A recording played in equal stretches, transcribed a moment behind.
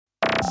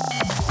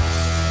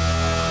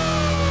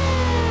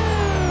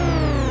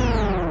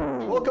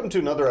to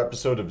another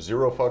episode of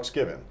Zero Fucks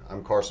Given.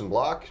 I'm Carson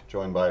Block,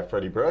 joined by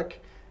Freddie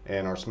Brick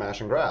and our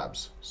Smash and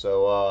Grabs.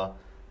 So,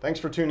 thanks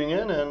for tuning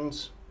in,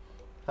 and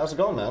how's it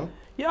going, man?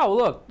 Yeah, well,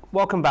 look,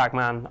 welcome back,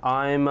 man.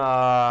 I'm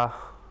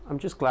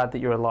just glad that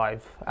you're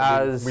alive.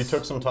 We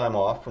took some time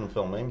off from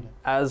filming.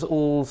 As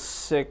all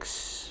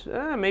six,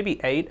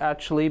 maybe eight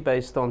actually,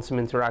 based on some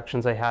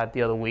interactions I had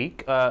the other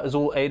week. As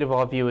all 8 of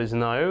our viewers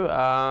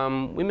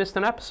know, we missed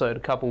an episode a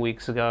couple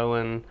weeks ago,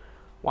 and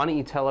why don't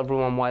you tell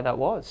everyone why that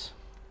was?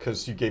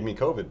 Because you gave me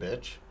COVID,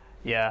 bitch.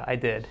 Yeah, I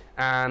did.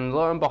 And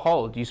lo and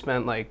behold, you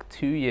spent like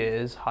 2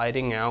 years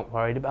hiding out,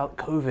 worried about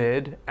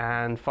COVID,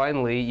 and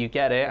finally you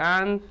get it,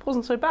 and it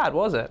wasn't so bad,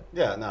 was it?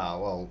 Yeah,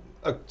 no,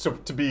 well, so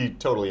to be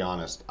totally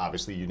honest,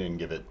 obviously you didn't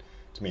give it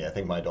to me. I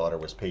think my daughter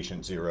was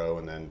patient 0,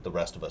 and then the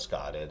rest of us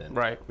got it, and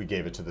right. We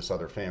gave it to this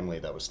other family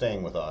that was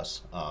staying with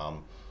us.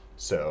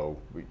 So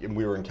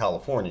we were in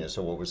California,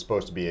 so what was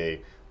supposed to be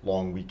a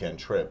long weekend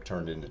trip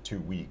turned into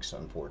 2 weeks,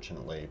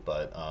 unfortunately.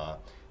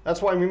 But that's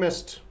why we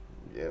missed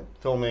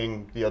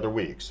filming the other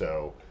week.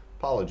 So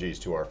apologies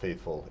to our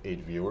faithful 8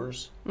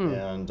 viewers.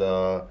 And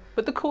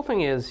but the cool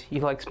thing is,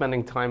 you like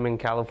spending time in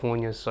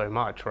California so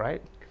much,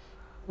 right?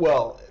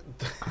 Well,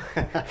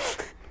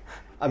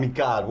 I mean,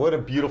 God, what a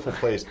beautiful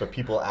place, but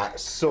people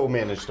so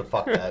managed to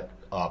fuck that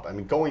up. I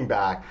mean, going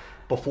back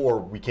before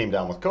we came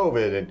down with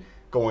COVID and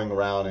going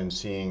around and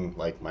seeing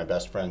like my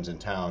best friends in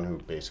town, who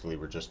basically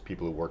were just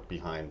people who worked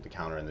behind the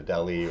counter in the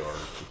deli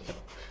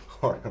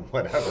or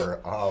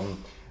whatever.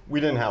 We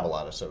didn't have a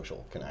lot of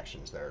social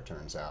connections there, it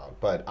turns out.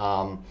 But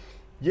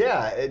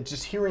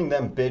just hearing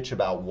them bitch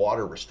about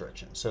water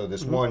restrictions. So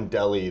this one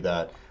deli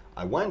that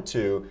I went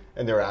to,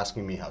 and they're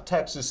asking me how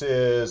Texas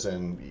is,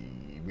 and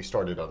we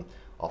started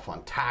off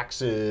on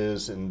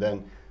taxes, and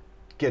then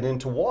get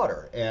into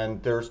water.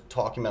 And they're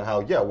talking about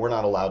how, we're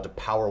not allowed to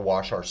power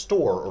wash our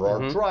store or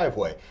our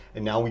driveway.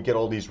 And now we get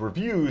all these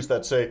reviews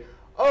that say,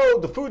 oh,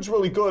 the food's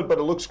really good, but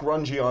it looks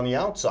grungy on the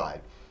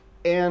outside.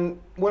 And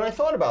when I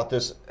thought about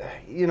this,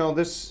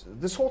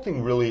 this whole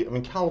thing really, I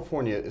mean,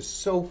 California is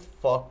so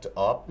fucked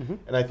up,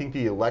 and I think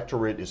the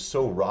electorate is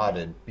so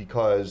rotted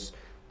because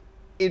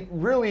it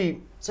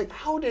really, it's like,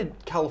 how did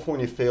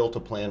California fail to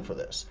plan for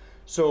this?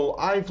 So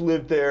I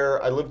lived there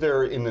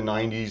in the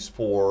 90s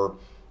for,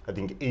 I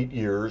think, 8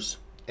 years,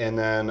 and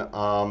then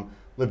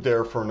lived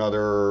there for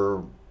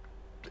another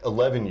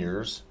 11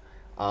 years,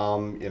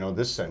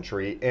 this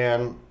century,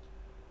 and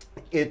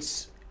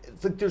it's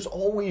like there's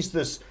always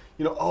this,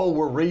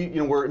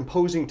 we're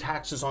imposing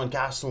taxes on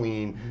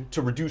gasoline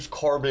to reduce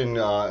carbon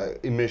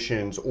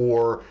emissions,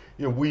 or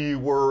we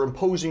were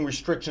imposing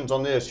restrictions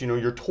on this.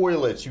 Your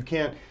toilets, you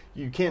can't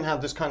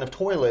have this kind of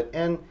toilet,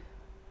 and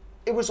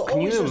it was always.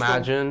 Can you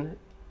imagine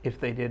if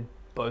they did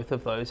both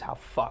of those? How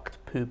fucked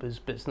Uber's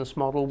business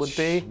model would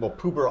be? Well,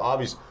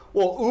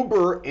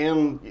 Uber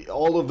and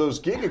all of those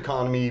gig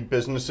economy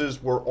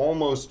businesses were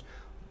almost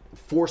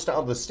forced out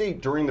of the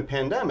state during the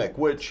pandemic,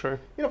 which, sure.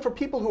 For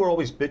people who are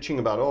always bitching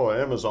about,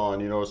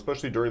 Amazon,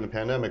 especially during the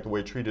pandemic, the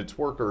way it treated its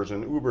workers,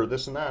 and Uber,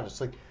 this and that, it's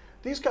like,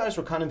 these guys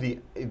were kind of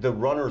the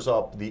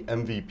runners-up, the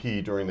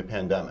MVP during the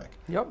pandemic.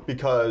 Yep.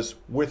 Because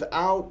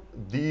without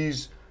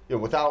these,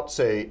 without,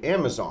 say,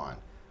 Amazon,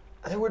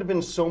 there would have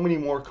been so many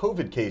more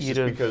COVID cases. You'd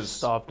have because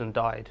starved and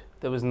died.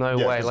 There was no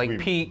way. Like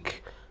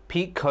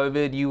peak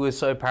COVID, you were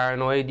so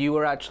paranoid, you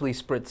were actually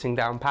spritzing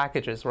down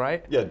packages,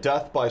 right? Yeah,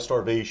 death by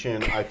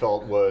starvation, I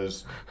felt,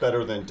 was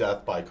better than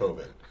death by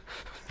COVID.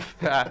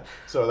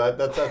 So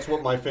that's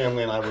what my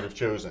family and I would have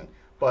chosen.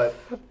 But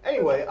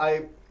anyway,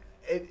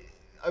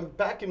 I'm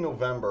back in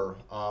November.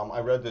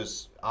 I read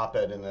this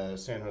op-ed in the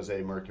San Jose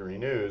Mercury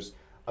News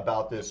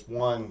about this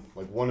one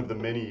of the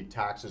many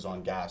taxes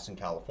on gas in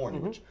California,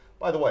 which,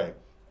 by the way,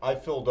 I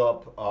filled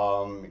up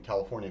in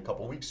California a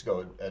couple weeks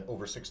ago at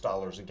over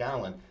 $6 a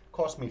gallon.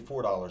 Cost me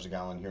 $4 a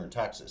gallon here in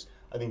Texas.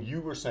 I think you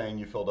were saying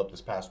you filled up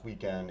this past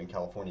weekend in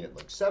California at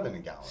like $7 a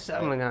gallon.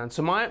 $7 a gallon.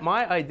 So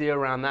my idea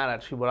around that,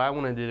 actually, what I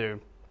wanted to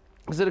do,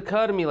 because it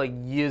occurred to me like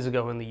years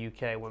ago in the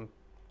UK when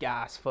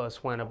gas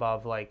first went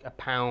above like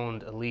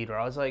 £1 a litre.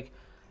 I was like,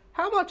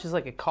 how much is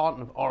like a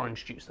carton of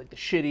orange juice? Like the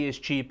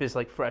shittiest, cheapest,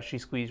 like freshly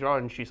squeezed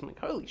orange juice. I'm like,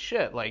 holy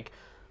shit, like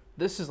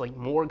this is like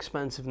more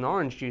expensive than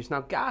orange juice. Now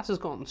gas has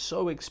gotten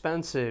so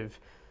expensive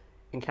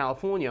in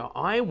California.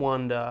 I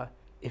wonder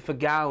if a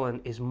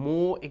gallon is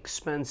more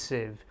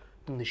expensive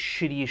than the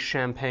shittiest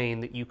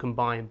champagne that you can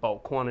buy in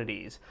bulk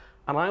quantities.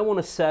 And I want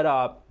to set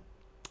up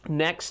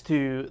next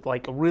to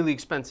like a really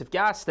expensive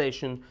gas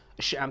station,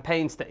 a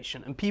champagne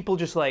station, and people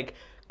just like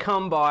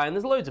come by, and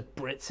there's loads of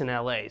Brits in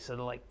LA, so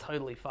they're like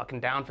totally fucking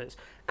down for this.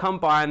 Come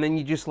by, and then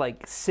you just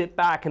like sit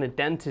back in a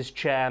dentist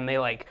chair, and they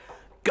like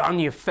gun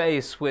your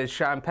face with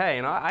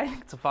champagne. I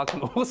think it's a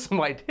fucking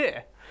awesome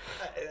idea.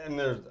 And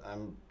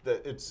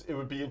it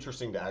would be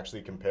interesting to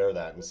actually compare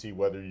that and see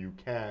whether you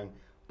can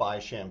buy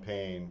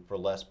champagne for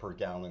less per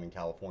gallon in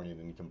California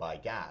than you can buy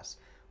gas.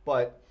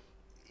 But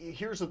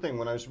here's the thing,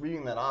 when I was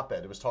reading that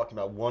op-ed, it was talking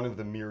about one of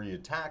the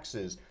myriad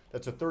taxes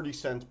that's a 30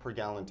 cents per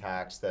gallon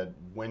tax that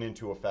went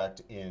into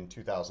effect in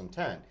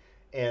 2010.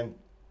 And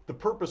the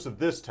purpose of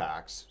this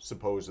tax,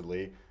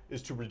 supposedly,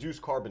 is to reduce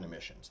carbon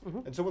emissions.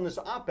 And so in this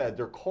op-ed,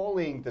 they're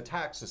calling the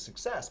tax a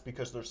success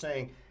because they're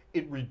saying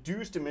it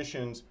reduced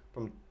emissions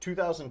from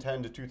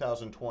 2010 to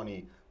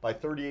 2020 by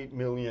 38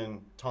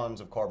 million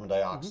tons of carbon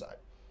dioxide.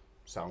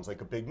 Sounds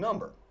like a big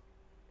number.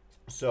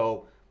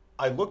 So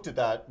I looked at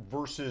that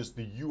versus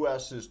the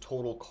US's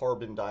total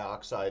carbon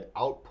dioxide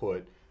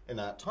output in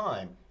that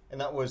time, and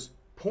that was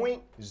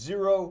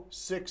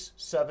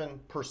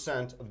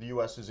 0.067% of the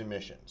US's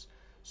emissions.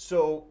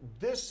 So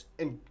this,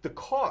 and the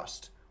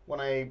cost,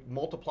 when I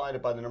multiplied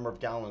it by the number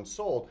of gallons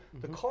sold,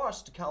 the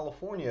cost to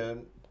California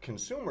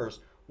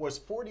consumers was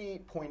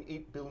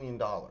 $48.8 billion.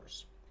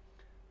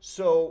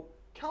 So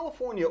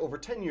California over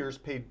 10 years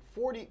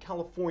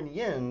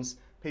Californians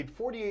paid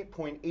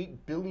 $48.8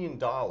 billion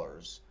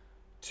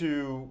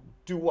to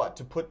do what?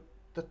 To put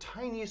the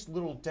tiniest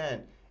little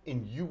dent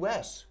in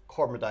US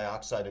carbon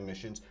dioxide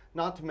emissions,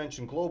 not to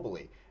mention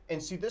globally.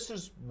 And see, this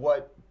is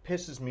what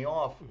pisses me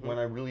off when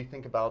I really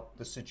think about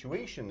the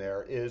situation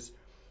there is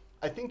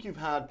I think you've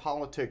had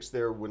politics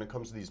there when it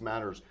comes to these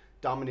matters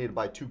dominated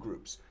by two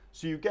groups.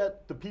 So you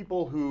get the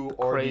people who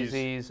are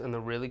Crazies and the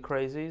really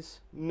crazies?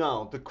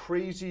 No, the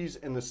crazies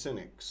and the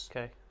cynics.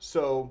 Okay.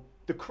 So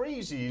the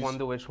crazies...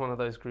 Wonder which one of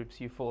those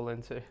groups you fall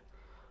into.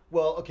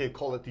 Well, okay,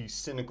 call it the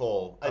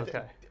cynical.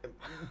 Okay.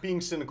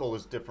 Being cynical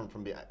is different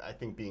from I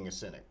think being a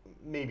cynic.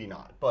 Maybe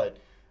not, but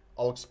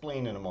I'll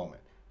explain in a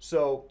moment.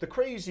 So the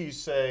crazies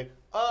say,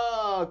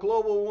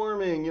 global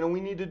warming, we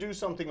need to do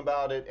something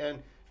about it.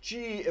 And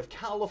gee, if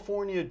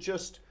California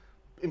just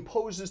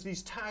imposes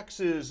these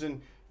taxes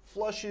and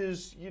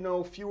flushes,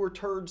 fewer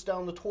turds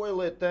down the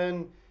toilet,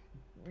 then,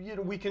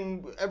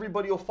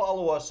 everybody will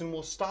follow us and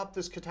we'll stop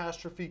this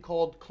catastrophe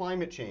called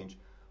climate change,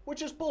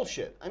 which is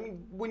bullshit. I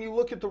mean, when you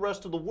look at the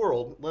rest of the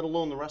world, let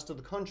alone the rest of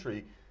the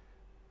country,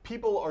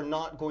 people are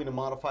not going to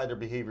modify their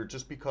behavior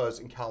just because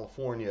in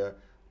California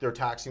they're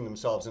taxing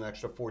themselves an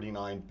extra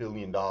 $49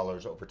 billion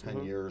over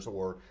 10 years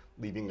or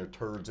leaving their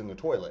turds in the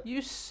toilet.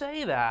 You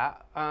say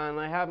that, and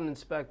I haven't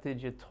inspected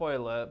your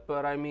toilet,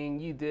 but I mean,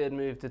 you did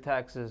move to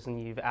Texas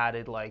and you've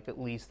added like at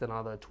least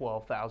another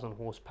 12,000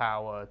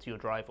 horsepower to your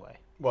driveway.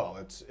 Well,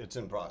 it's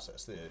in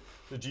process.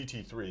 The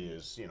GT3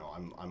 is,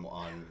 I'm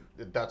on,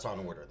 that's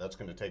on order. That's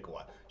going to take a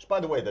while. Which, by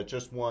the way, that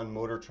just won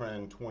Motor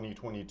Trend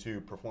 2022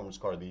 Performance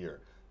Car of the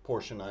Year,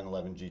 Porsche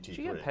 911 GT3. Did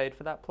you get paid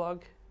for that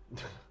plug?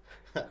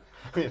 I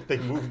mean, if they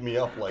moved me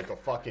up like a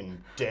fucking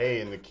day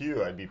in the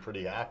queue, I'd be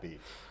pretty happy.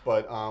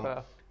 But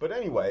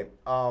anyway,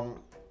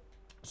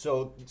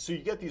 so you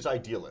get these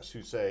idealists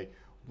who say,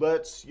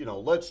 let's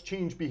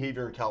change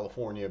behavior in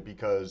California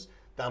because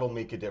that'll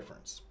make a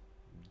difference.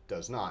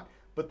 Does not.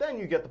 But then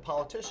you get the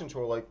politicians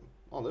who are like,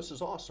 oh, this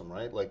is awesome,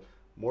 right? Like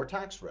more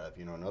tax rev,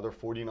 another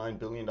 $49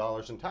 billion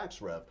in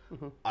tax rev.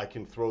 I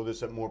can throw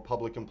this at more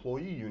public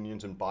employee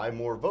unions and buy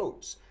more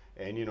votes.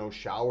 And,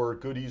 shower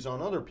goodies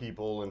on other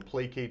people and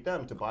placate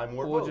them to buy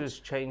more votes. Or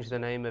just change the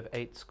name of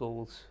 8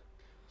 schools.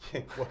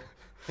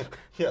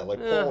 Yeah, like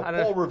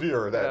Paul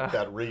Revere,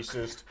 that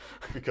racist,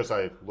 because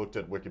I looked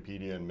at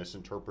Wikipedia and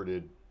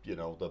misinterpreted,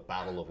 the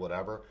battle of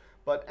whatever.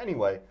 But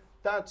anyway,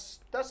 that's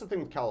the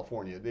thing with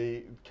California.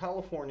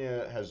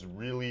 California has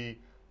really,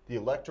 the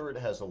electorate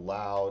has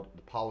allowed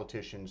the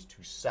politicians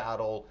to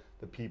saddle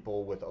the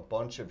people with a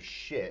bunch of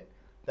shit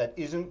that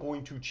isn't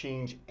going to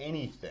change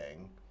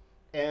anything.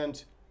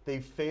 And they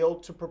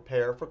failed to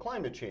prepare for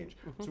climate change.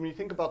 So when you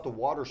think about the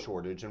water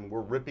shortage, and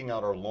we're ripping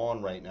out our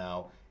lawn right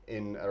now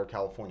in our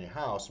California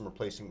house and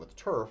replacing it with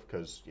turf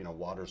because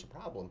water's a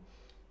problem,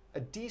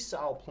 a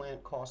desal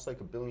plant costs like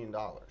 $1 billion.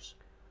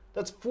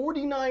 That's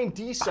 49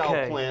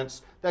 desal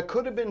plants that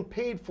could have been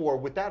paid for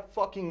with that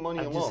fucking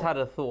money alone. I just had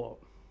a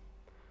thought.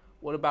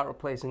 What about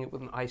replacing it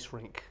with an ice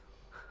rink?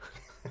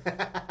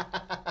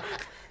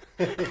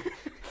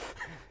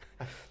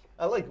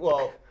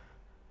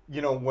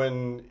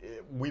 When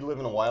we live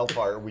in a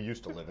wildfire, we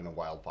used to live in a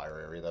wildfire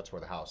area, that's where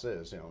the house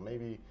is,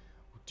 maybe,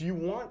 do you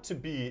want to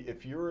be,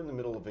 if you're in the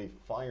middle of a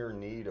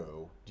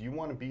fire-nado, do you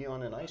want to be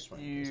on an ice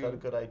rink? Is that a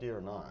good idea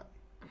or not?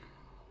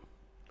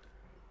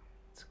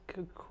 It's a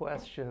good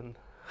question.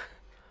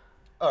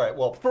 All right,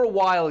 well. For a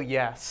while,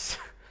 yes.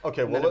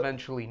 Okay, and well. Then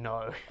eventually,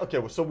 no. Okay,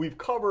 well, so we've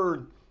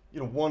covered,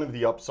 one of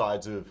the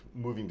upsides of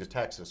moving to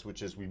Texas,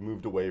 which is we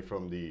moved away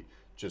from the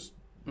just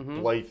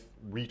blithe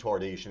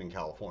retardation in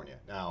California.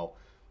 Now,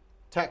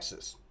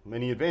 Texas,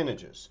 many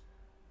advantages.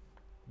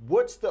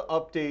 What's the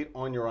update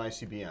on your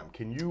ICBM?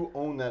 Can you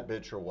own that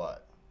bitch or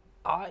what?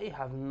 I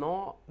have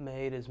not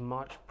made as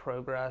much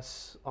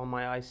progress on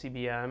my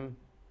ICBM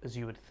as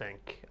you would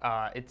think.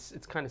 It's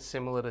kind of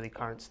similar to the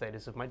current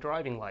status of my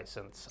driving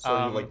license. So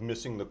are you like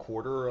missing the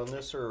quarter on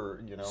this,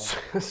 or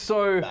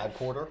so bad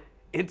quarter?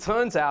 It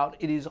turns out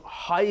it is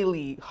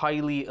highly,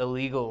 highly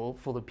illegal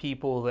for the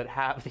people that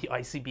have the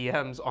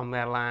ICBMs on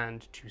their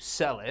land to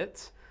sell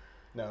it.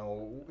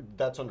 Now,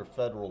 that's under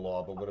federal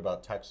law, but what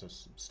about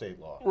Texas state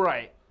law?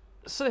 Right.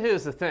 So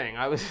here's the thing.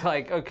 I was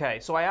like, okay,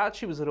 so I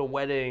actually was at a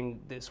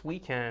wedding this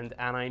weekend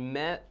and I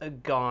met a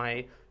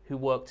guy who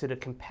worked at a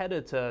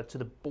competitor to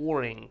the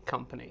Boring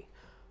Company.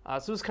 So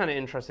it was kind of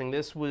interesting.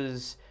 This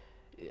was,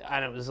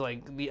 and it was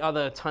like the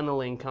other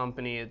tunneling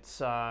company. It's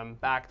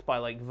backed by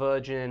like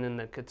Virgin and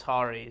the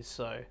Qataris.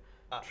 So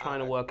trying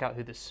to work out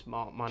who the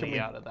smart money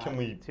out of that. Can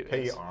we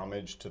pay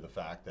homage to the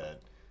fact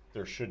that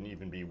there shouldn't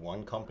even be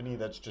one company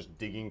that's just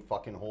digging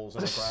fucking holes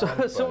in the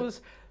ground? So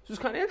it was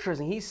kind of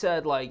interesting. He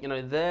said, like,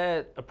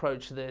 their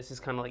approach to this is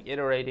kind of like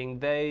iterating.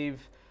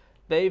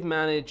 They've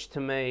managed to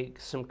make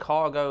some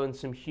cargo and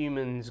some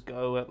humans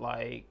go at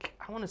like,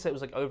 I want to say it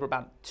was like over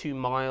about 2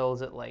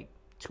 miles at like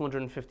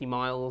 250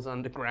 miles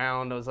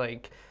underground. I was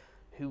like,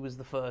 who was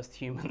the first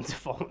human to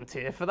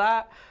volunteer for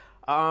that?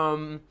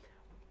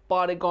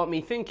 But it got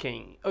me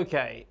thinking,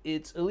 okay,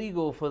 it's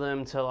illegal for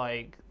them to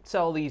like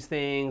sell these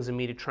things and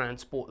me to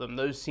transport them.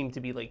 Those seem to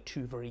be like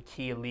 2 very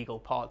key illegal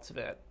parts of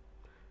it.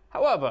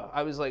 However,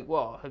 I was like,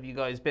 well, have you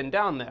guys been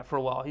down there for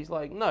a while? He's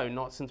like, no,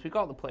 not since we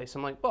got the place.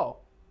 I'm like,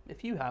 well,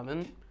 if you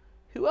haven't,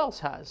 who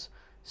else has?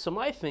 So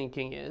my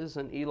thinking is,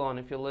 and Elon,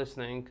 if you're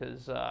listening,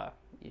 because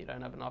you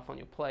don't have enough on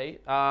your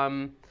plate,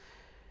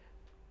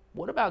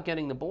 what about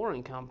getting the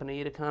Boring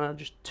Company to kind of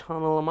just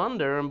tunnel them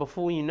under, and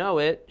before you know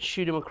it,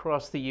 shoot them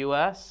across the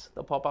US?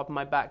 They'll pop up in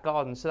my back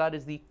garden. So that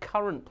is the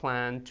current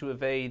plan to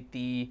evade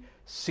the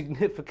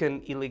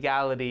significant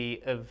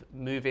illegality of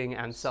moving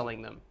and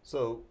selling them.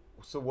 So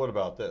what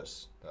about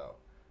this, though?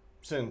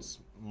 Since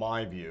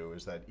my view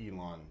is that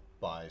Elon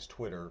buys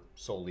Twitter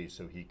solely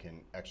so he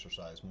can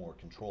exercise more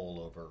control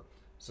over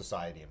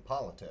society and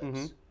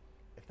politics,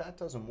 if that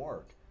doesn't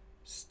work,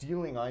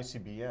 stealing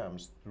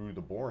ICBMs through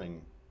the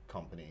Boring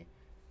Company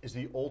is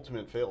the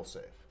ultimate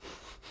failsafe.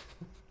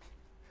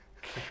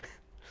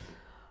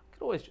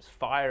 Could always just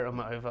fire them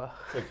over.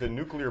 It's like the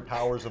nuclear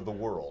powers of the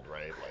world,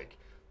 right? Like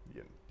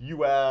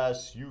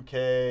U.S.,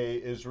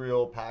 U.K.,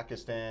 Israel,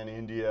 Pakistan,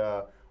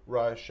 India,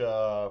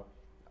 Russia,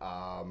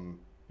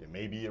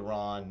 maybe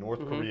Iran, North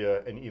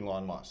Korea, and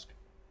Elon Musk.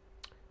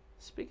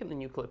 Speaking of the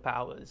nuclear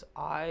powers,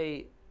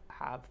 I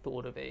have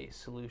thought of a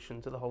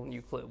solution to the whole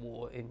nuclear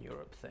war in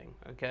Europe thing.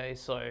 Okay,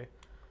 so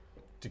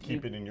to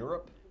keep it in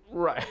Europe.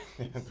 Right.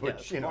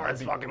 Which,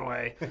 farthest fucking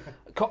way.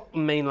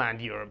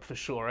 Mainland Europe, for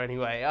sure,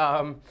 anyway.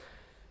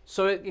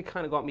 So it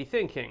kind of got me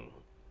thinking.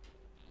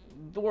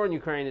 The war in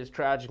Ukraine is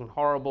tragic and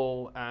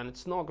horrible, and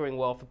it's not going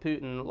well for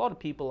Putin. A lot of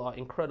people are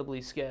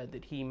incredibly scared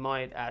that he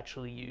might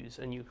actually use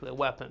a nuclear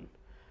weapon.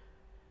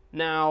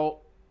 Now,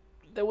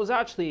 there was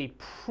actually a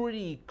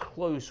pretty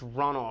close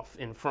runoff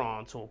in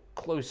France, or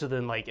closer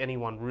than like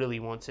anyone really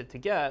wants it to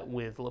get,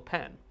 with Le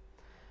Pen.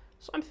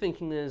 So I'm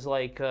thinking there's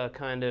like a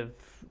kind of,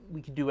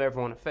 we could do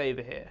everyone a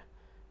favor here.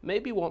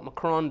 Maybe what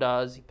Macron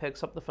does, he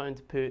picks up the phone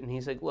to Putin,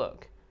 he's like,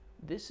 look,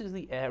 this is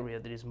the area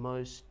that is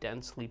most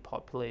densely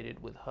populated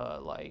with her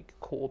like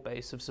core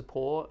base of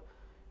support.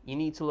 You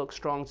need to look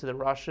strong to the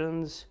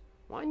Russians.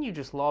 Why don't you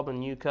just lob a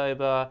nuke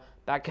over?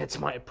 That gets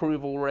my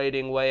approval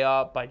rating way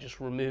up by just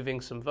removing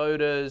some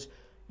voters.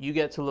 You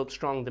get to look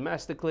strong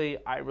domestically.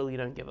 I really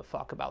don't give a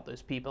fuck about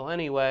those people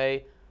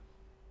anyway.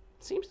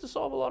 Seems to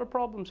solve a lot of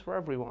problems for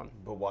everyone.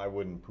 But why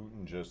wouldn't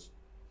Putin just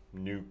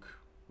nuke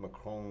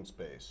Macron's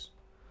base?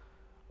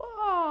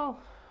 Well,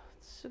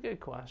 it's a good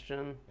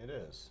question. It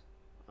is.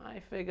 I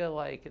figure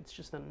like it's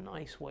just a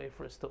nice way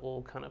for us to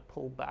all kind of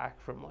pull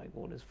back from like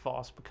what is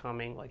fast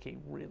becoming like a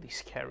really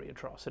scary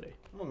atrocity.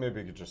 Well, maybe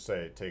we could just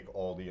say take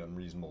all the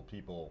unreasonable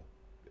people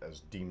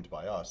as deemed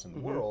by us in the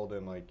world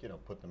and like,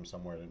 put them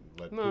somewhere and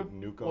let Putin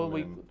nuke them.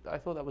 Well, I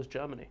thought that was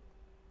Germany.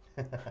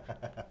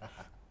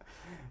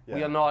 Yeah.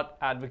 We are not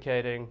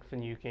advocating for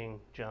nuking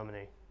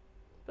Germany.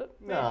 But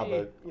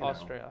maybe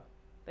Austria.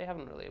 They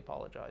haven't really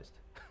apologized.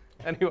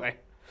 Anyway.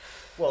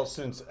 Well,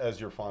 since, as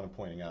you're fond of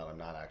pointing out, I'm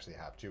not actually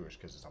half Jewish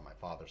because it's on my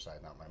father's side,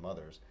 not my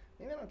mother's,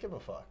 I don't give a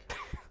fuck.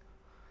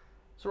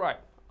 That's right.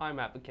 I'm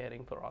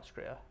advocating for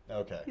Austria.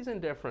 Okay. He's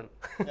indifferent.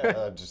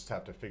 Yeah, I just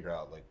have to figure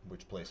out like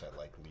which place I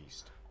like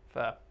least.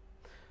 Fair.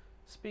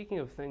 Speaking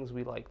of things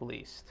we like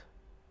least,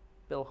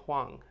 Bill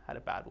Huang had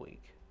a bad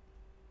week.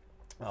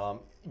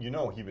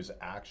 He was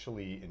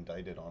actually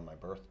indicted on my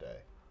birthday.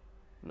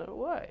 No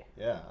way.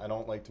 Yeah, I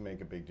don't like to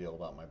make a big deal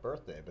about my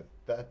birthday, but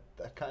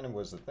that kind of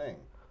was the thing.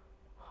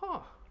 Huh.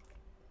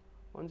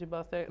 When's your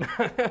birthday?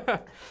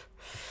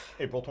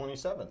 April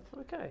 27th.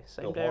 Okay,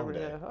 same Bill day Huang every Day.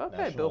 day.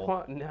 Okay, Bill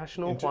Huang,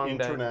 National Huang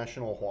Day.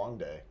 International Huang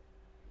Day.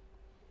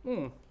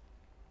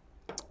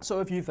 So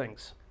a few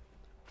things.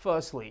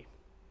 Firstly,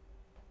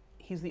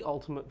 he's the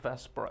ultimate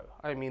vest bro.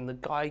 I mean, the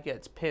guy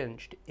gets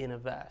pinched in a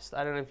vest.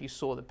 I don't know if you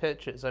saw the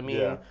pictures. I mean,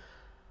 Yeah.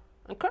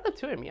 and credit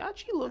to him, he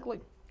actually looked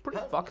like pretty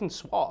fucking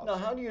suave. Now,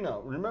 how do you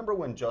know? Remember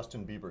when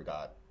Justin Bieber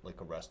got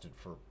arrested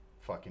for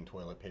fucking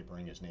toilet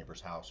papering his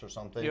neighbor's house or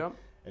something? Yeah.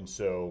 And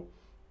so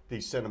they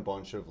sent a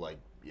bunch of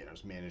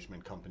his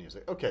management companies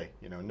like, okay,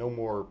 no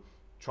more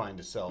trying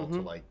to sell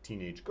to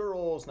teenage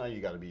girls. Now you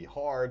got to be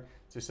hard.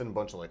 So they sent a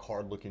bunch of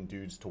hard-looking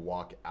dudes to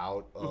walk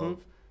out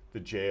of the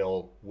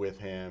jail with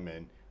him,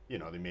 and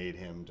they made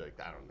him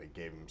they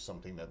gave him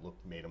something that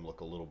made him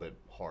look a little bit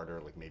harder,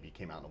 like maybe he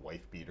came out in a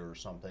wife beater or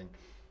something.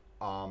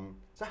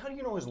 So how do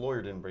you know his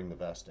lawyer didn't bring the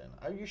vest in?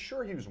 Are you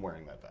sure he was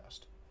wearing that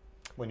vest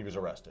when he was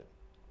arrested?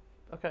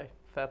 Okay,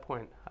 fair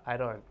point. I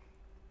don't.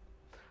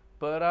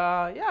 But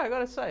yeah, I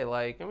gotta say,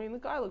 like, I mean, the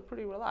guy looked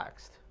pretty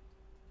relaxed.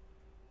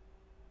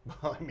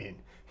 Well, I mean,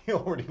 he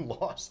already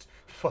lost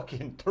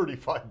fucking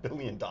 $35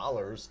 billion.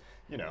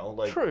 You know,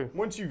 like, True.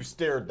 once you've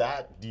stared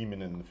that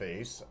demon in the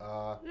face,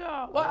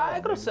 Yeah, well, I I don't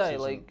know, gotta maybe say, this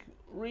isn't- like,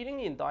 reading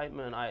the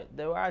indictment,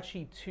 there were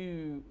actually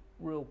two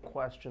real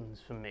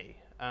questions for me.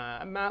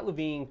 And Matt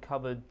Levine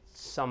covered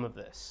some of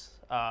this,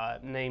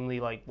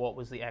 namely, like, what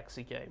was the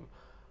exit game?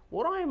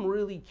 What I am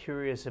really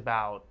curious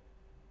about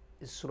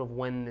is sort of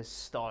when this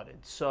started.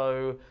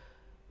 So,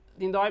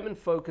 the indictment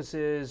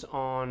focuses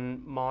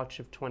on March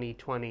of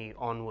 2020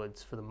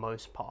 onwards for the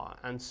most part.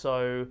 And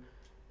so,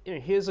 you know,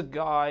 here's a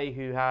guy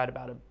who had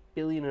about $1.5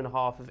 billion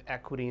of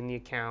equity in the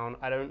account.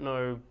 I don't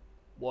know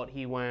what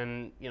he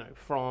went, you know,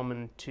 from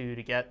and to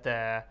get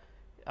there.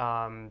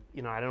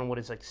 You know, I don't know what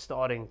his like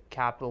starting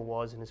capital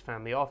was in his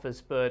family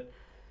office, but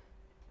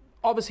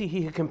obviously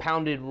he had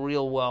compounded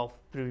real wealth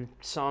through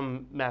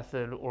some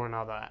method or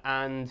another.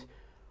 And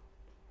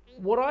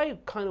what I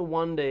kind of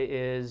wonder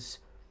is,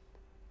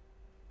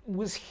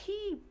 was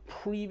he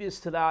previous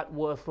to that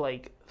worth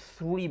like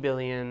 $3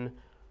 billion,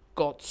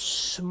 got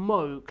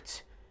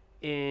smoked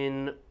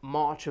in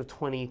March of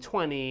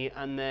 2020,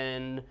 and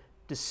then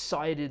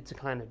decided to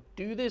kind of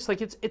do this?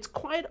 Like, it's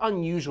quite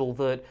unusual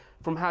that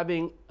from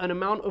having an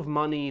amount of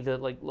money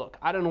that, like, look,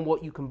 I don't know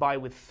what you can buy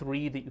with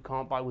 3 that you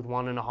can't buy with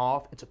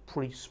 1.5. It's a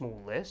pretty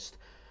small list.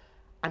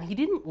 And he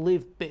didn't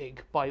live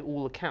big by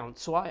all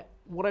accounts. So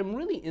what I'm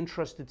really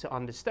interested to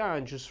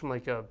understand, just from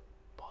like a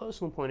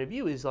personal point of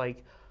view, is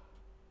like,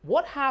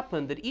 what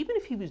happened that even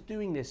if he was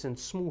doing this in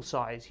small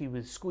size, he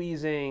was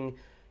squeezing,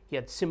 he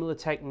had similar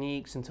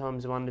techniques in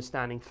terms of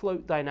understanding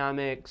float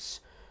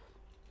dynamics.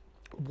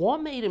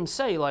 What made him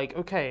say, like,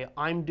 okay,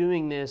 I'm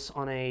doing this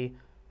on a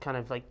kind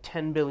of like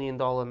 $10 billion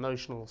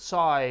notional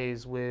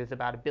size with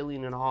about $1.5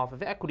 billion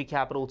of equity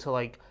capital to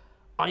like,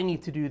 I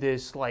need to do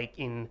this like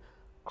in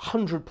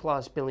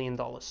 $100+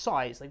 billion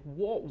size? Like,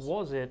 what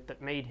was it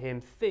that made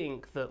him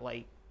think that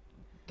like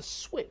the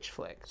switch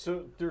flicked?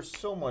 So there's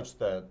so much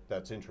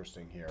that's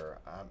interesting here,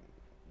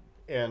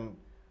 and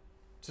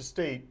to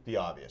state the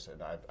obvious,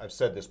 and I've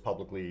said this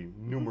publicly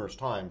numerous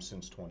times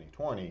since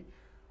 2020,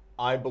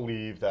 I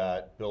believe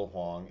that Bill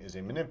Hwang is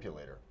a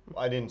manipulator.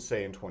 I didn't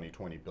say in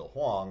 2020 Bill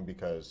Hwang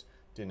because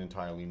didn't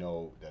entirely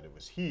know that it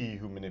was he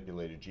who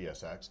manipulated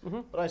GSX,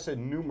 but I said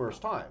numerous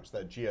times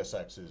that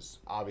GSX is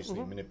obviously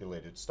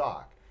manipulated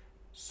stock.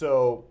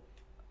 So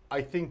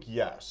I think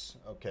yes,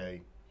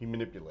 okay, he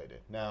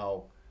manipulated.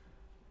 Now,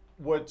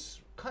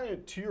 what's kind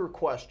of to your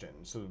question,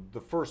 so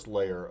the first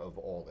layer of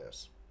all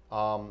this,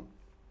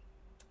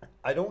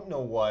 I don't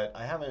know what,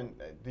 I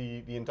haven't,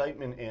 the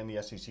indictment and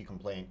the SEC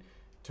complaint,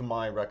 to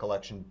my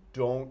recollection,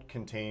 don't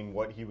contain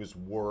what he was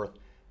worth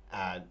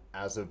at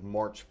as of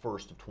March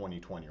 1st of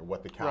 2020, or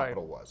what the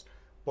capital was.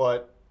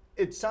 But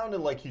it sounded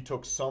like he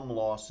took some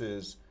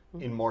losses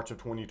in March of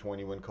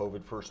 2020 when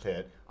COVID first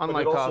hit.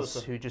 Unlike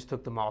us, who just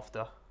took them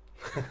after.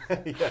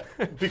 Yeah,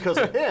 because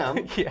of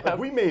him, like,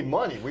 we made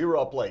money. We were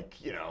up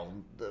like, you know,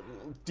 a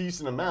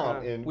decent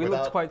amount. Yeah. And we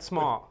looked quite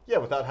smart.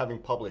 Without having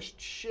published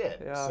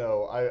shit. Yeah.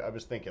 So I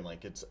was thinking,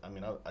 like,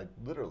 I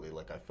literally,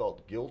 like, I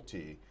felt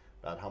guilty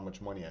about how much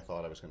money I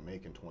thought I was going to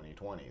make in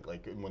 2020.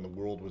 Like, when the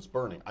world was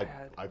burning. I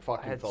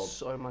had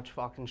so much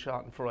fucking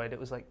Schadenfreude. It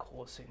was like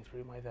coursing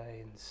through my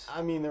veins.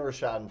 I mean, there was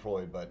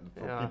Schadenfreude, but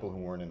for people who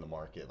weren't in the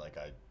market, like,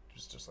 I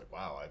was just like,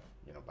 wow,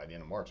 by the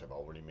end of March, I've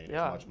already made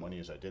as much money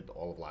as I did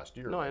all of last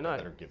year. No, I know. I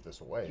better give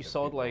this away. You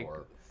sold like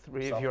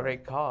 3 of your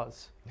 8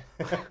 cars.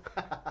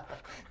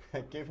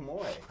 Gave them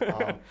away.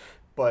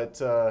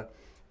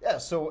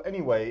 So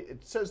anyway,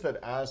 it says that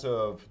as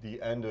of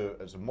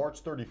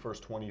March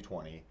 31st,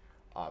 2020,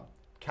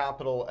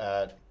 capital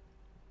at,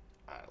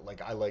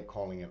 I like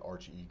calling it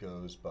Arch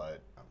Egos,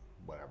 but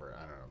whatever,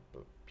 I don't know,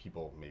 but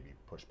people maybe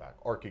push back.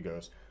 Arch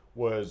Egos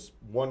was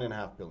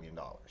 $1.5 billion.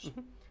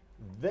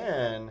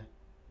 Then,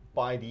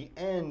 by the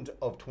end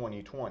of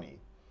 2020,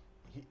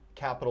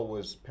 capital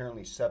was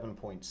apparently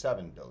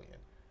 7.7 billion.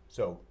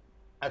 So,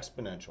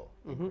 exponential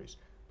increase.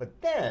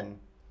 But then,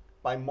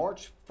 by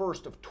March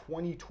 1st of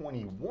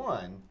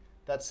 2021,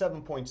 that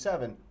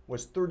 7.7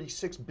 was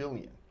 36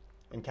 billion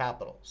in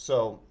capital.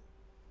 So,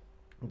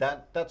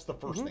 that's the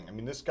first thing. I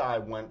mean, this guy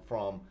went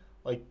from,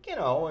 like,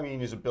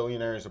 he's a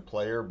billionaire, he's a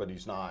player, but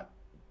he's not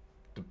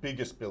the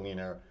biggest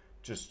billionaire.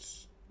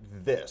 Just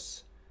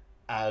this,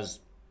 as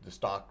the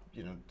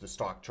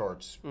stock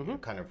charts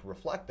kind of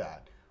reflect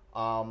that.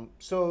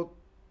 So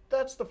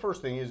that's the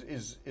first thing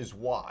is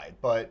why.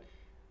 But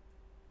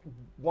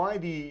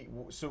why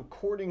so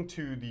according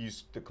to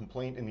the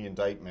complaint in the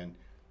indictment,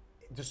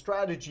 the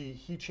strategy,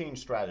 he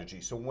changed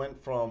strategy. So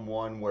went from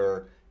one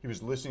where he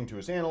was listening to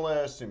his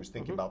analysts, he was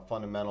thinking about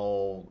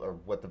fundamental, or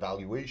what the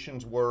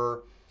valuations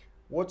were.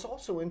 What's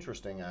also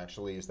interesting,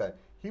 actually, is that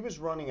he was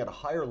running at a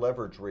higher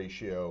leverage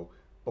ratio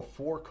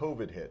before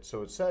COVID hit.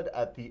 So it said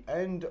at the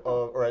end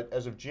of,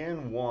 as of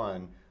Jan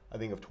 1, I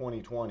think, of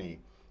 2020,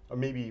 or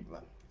maybe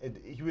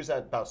he was at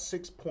about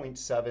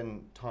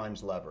 6.7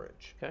 times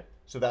leverage. Okay.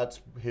 So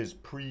that's his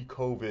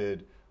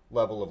pre-COVID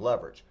level of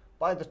leverage.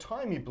 By the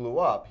time he blew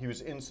up, he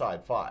was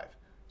inside 5.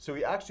 So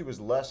he actually was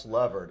less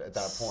levered at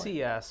that point.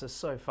 CS is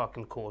so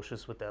fucking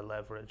cautious with their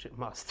leverage. It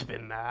must have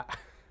been that.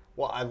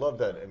 Well, I love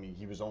that. I mean,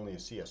 he was only a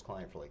CS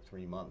client for like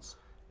 3 months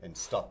and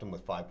stuffed him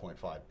with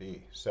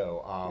 5.5B.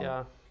 So,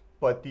 Yeah.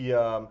 But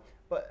the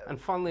And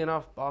funnily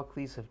enough,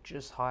 Barclays have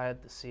just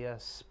hired the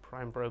CS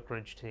prime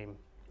brokerage team.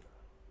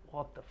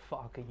 What the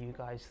fuck are you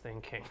guys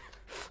thinking?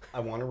 I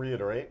want to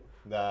reiterate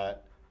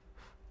that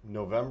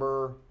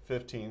November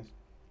 15th,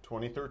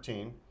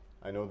 2013,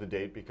 I know the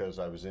date because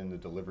I was in the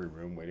delivery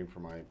room waiting for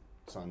my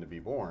son to be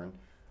born.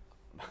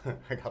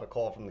 I got a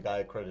call from the guy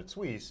at Credit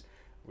Suisse,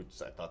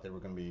 which I thought they were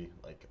going to be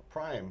like a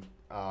prime.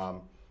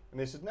 And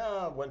they said,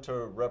 I went to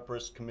rep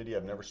risk committee.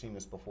 I've never seen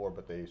this before,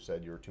 but they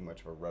said you're too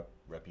much of a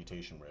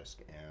reputation risk,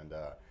 and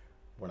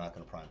we're not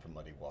going to prime for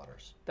muddy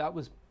waters. That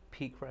was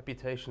peak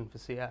reputation for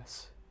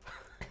CS.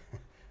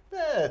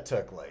 It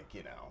took like,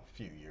 a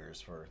few years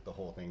for the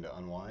whole thing to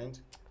unwind.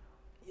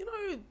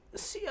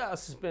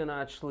 CS has been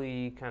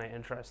actually kind of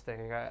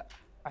interesting.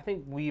 I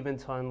think we've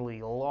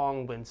internally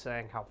long been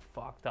saying how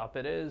fucked up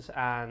it is,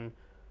 and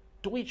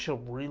Deutsche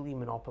really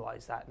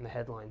monopolized that in the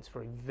headlines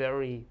for a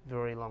very,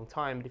 very long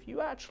time. But if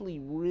you actually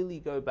really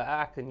go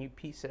back and you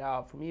piece it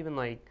out from even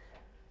like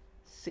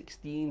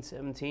 16,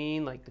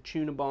 17, like the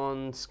tuna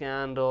bond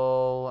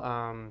scandal,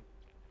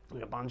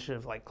 a bunch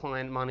of like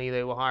client money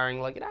they were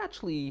hiring, like it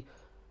actually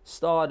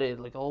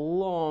started like a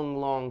long,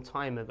 long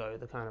time ago,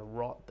 the kind of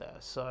rot there.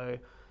 So,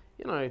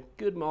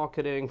 good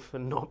marketing for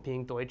not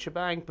being Deutsche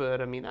Bank,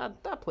 but I mean,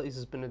 that place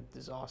has been a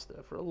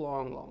disaster for a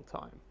long, long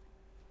time.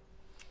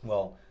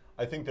 Well,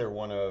 I think they're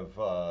one of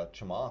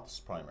Chamath's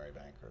primary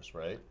bankers,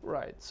 right?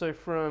 Right. So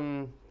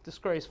from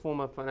disgraced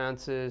former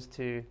financiers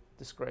to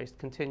disgraced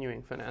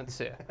continuing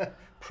financier.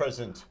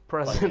 Present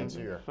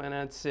financier.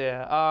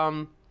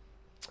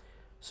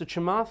 So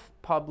Chamath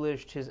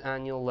published his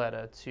annual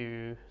letter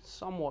to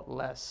somewhat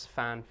less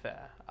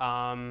fanfare.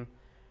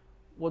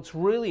 What's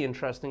really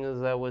interesting is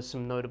there was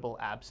some notable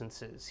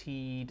absences.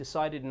 He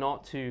decided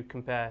not to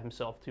compare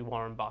himself to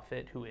Warren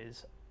Buffett, who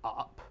is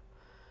up,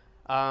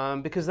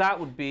 because that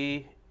would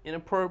be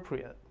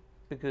inappropriate.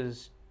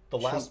 Because the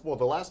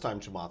last time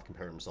Chamath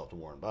compared himself to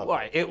Warren Buffett,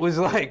 right, it was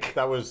like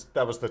that was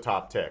the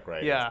top tick,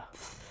 right? Yeah.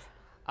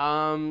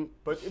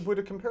 But would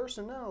a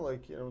comparison now,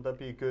 like that'd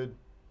be a good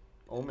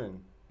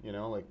omen,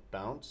 like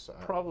bounce?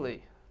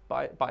 Probably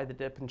buy the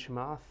dip in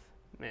Chamath.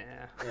 Nah.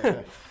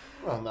 Yeah.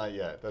 Well, not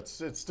yet.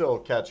 It's still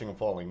catching a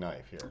falling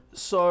knife here.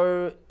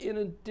 So, in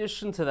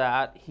addition to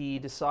that, he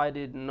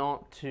decided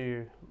not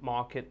to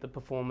market the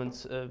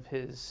performance of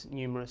his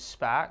numerous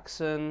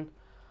SPACs, and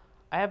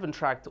I haven't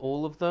tracked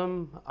all of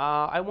them.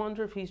 I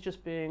wonder if he's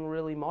just being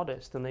really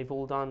modest and they've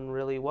all done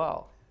really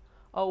well.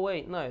 Oh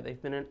wait, no,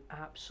 they've been an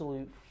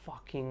absolute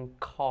fucking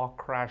car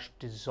crash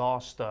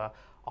disaster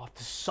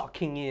after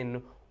sucking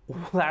in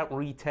all that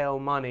retail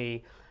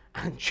money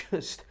and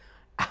just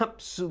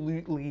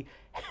absolutely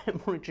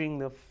hemorrhaging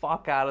the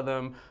fuck out of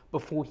them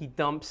before he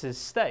dumps his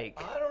stake.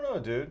 I don't know,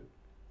 dude.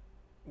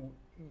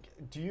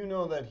 Do you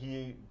know that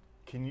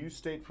can you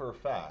state for a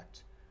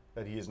fact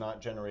that he has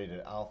not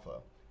generated alpha?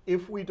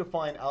 If we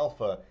define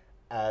alpha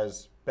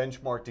as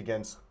benchmarked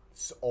against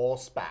all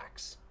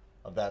SPACs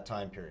of that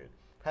time period,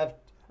 have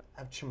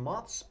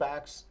Chamath's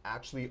SPACs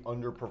actually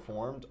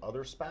underperformed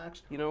other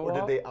SPACs? Or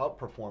did they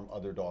outperform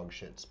other dog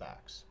shit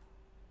SPACs?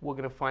 We're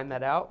going to find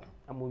that out,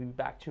 and we'll be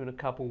back to you in a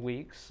couple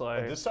weeks.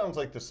 So this sounds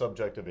like the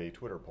subject of a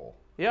Twitter poll.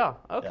 Yeah,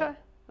 okay.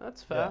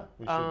 That's fair. Yeah,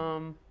 we should.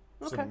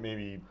 Okay. So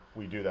maybe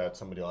we do that,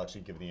 somebody will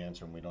actually give the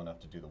answer and we don't have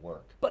to do the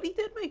work. But he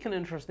did make an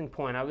interesting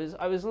point. I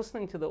was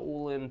listening to the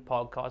All In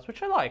podcast,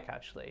 which I like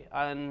actually.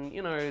 And,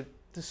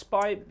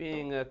 despite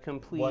being a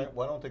complete...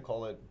 Why don't they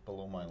call it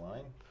Below My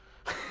Line?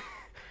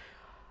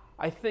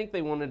 I think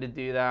they wanted to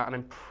do that, and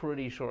I'm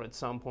pretty sure at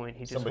some point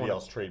he just somebody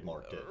else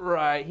trademarked it.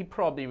 Right, he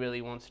probably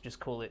really wants to just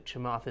call it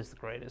Chamath is the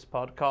greatest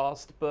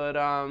podcast. But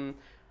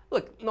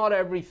look, not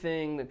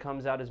everything that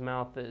comes out his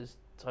mouth is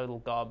total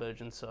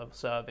garbage and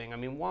self-serving. I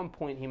mean, one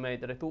point he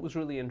made that I thought was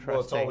really interesting.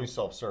 Well, it's always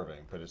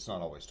self-serving, but it's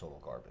not always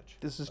total garbage.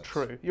 This is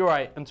true. You're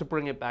right. And to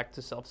bring it back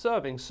to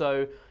self-serving,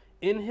 so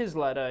in his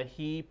letter,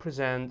 he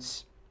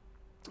presents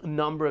a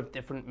number of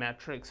different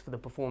metrics for the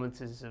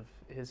performances of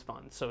his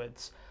fund. So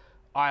it's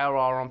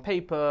IRR on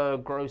paper,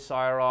 gross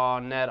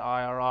IRR, net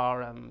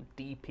IRR,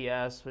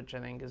 DPS, which I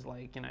think is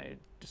like,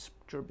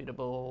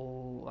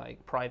 distributable,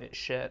 like private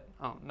shit.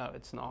 Oh, no,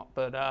 it's not.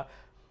 But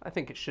I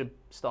think it should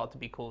start to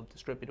be called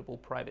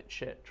distributable private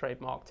shit,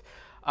 trademarked.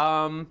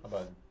 How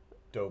about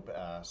dope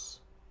ass?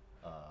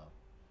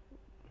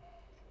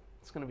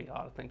 It's going to be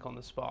hard to think on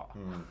the spot.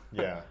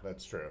 Yeah,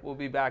 that's true. We'll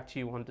be back to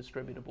you on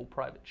distributable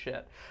private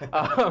shit.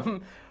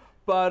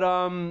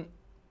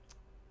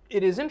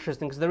 It is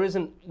interesting because there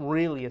isn't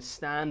really a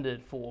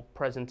standard for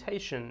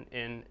presentation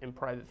in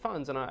private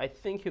funds. And I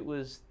think it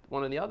was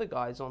one of the other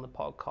guys on the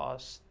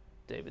podcast,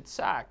 David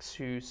Sachs,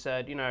 who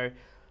said,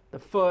 the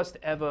first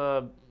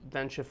ever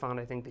venture fund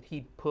I think that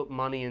he put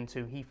money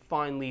into, he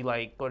finally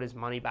like got his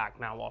money back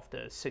now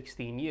after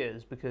 16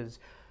 years, because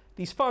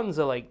these funds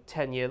are like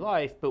 10-year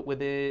life, but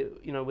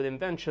within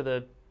venture,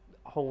 the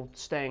whole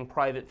staying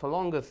private for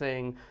longer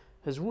thing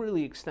has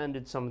really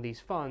extended some of these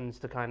funds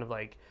to kind of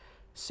like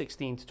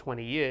 16 to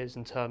 20 years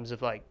in terms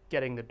of like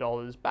getting the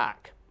dollars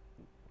back.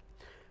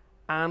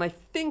 And I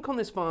think on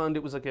this fund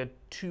it was like a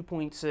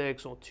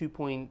 2.6 or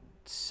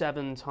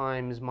 2.7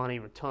 times money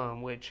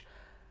return, which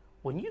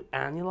when you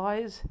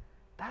annualize,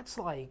 that's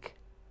like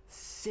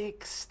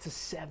 6 to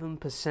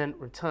 7%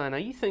 return. Now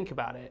you think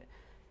about it.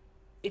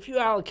 If you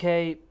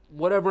allocate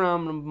whatever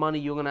amount of money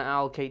you're going to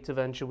allocate to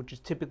venture, which is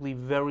typically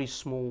very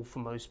small for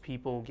most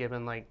people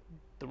given like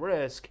the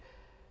risk,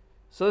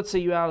 so let's say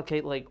you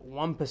allocate like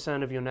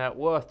 1% of your net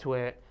worth to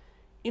it,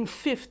 in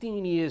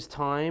 15 years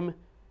time,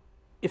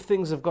 if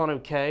things have gone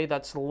okay,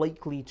 that's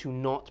likely to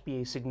not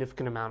be a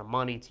significant amount of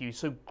money to you.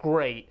 So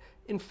great.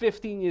 In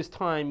 15 years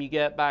time, you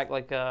get back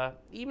like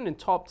even in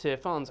top tier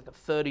funds, like a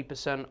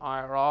 30%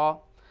 IRR.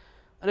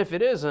 And if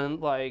it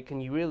isn't, like,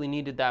 and you really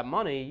needed that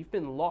money, you've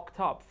been locked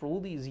up for all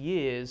these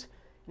years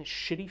in a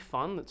shitty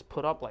fund that's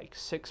put up like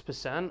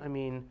 6%. I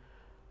mean,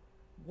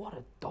 what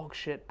a dog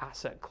shit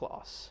asset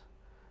class.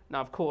 Now,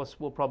 of course,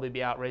 we'll probably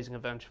be out raising a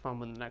venture fund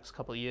within the next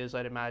couple of years,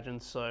 I'd imagine,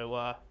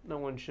 so no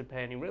one should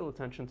pay any real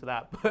attention to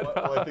that. But,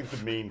 well, I think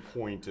the main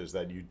point is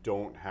that you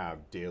don't have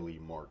daily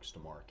marks to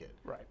market.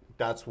 Right.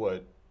 That's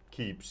what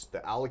keeps the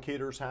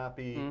allocators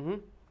happy,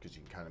 because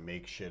you can kind of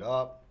make shit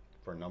up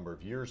for a number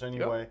of years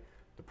anyway. Yep.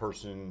 The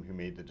person who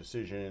made the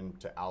decision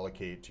to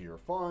allocate to your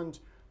fund,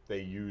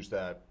 they use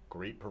that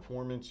great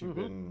performance you've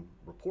been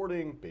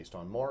reporting based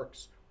on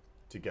marks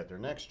to get their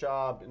next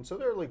job. And so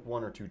they're like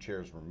 1 or 2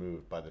 chairs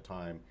removed by the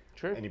time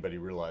anybody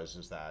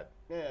realizes that,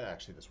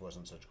 actually this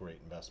wasn't such a great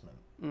investment.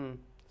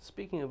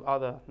 Speaking of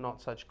other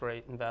not such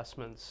great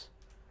investments,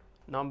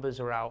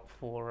 numbers are out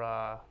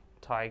for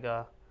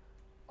Tiger.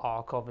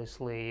 ARK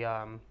obviously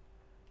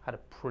had a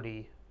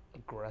pretty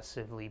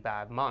aggressively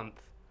bad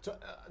month.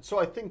 So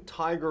I think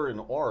Tiger and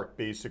ARK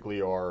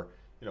basically are,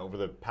 over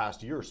the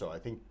past year or so, I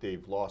think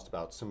they've lost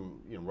about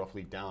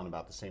roughly down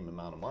about the same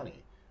amount of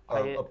money.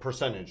 A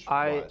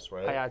percentage-wise,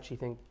 right? I actually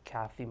think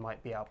Kathy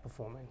might be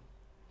outperforming.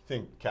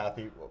 Think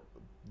Kathy?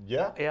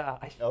 Yeah? Yeah,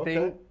 I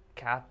think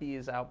Kathy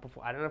is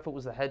outperforming. I don't know if it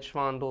was the hedge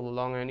fund or the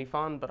long-only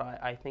fund, but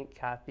I think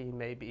Kathy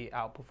may be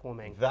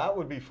outperforming. That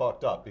would be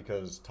fucked up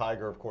because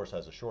Tiger, of course,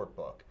 has a short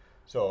book.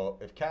 So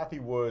if Kathy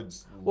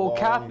Wood's long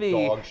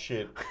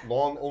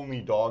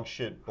only dog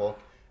shit book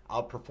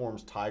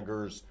outperforms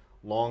Tiger's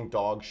long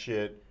dog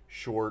shit,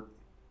 short,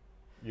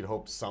 you'd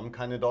hope some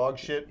kind of dog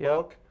shit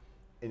book,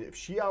 and if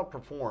she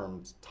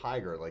outperforms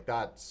Tiger, like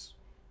that's,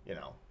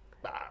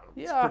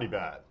 it's pretty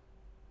bad.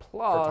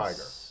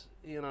 Plus,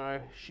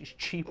 she's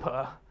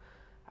cheaper,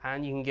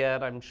 and you can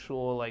get, I'm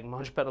sure, like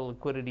much better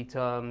liquidity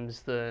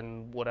terms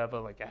than whatever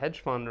like a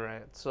hedge fund are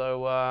at.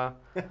 So,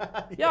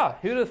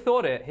 who'd have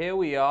thought it? Here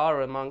we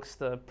are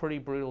amongst a pretty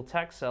brutal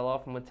tech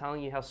sell-off, and we're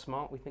telling you how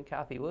smart we think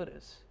Kathy Wood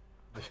is.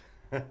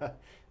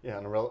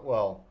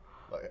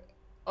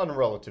 On a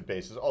relative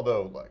basis,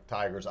 although like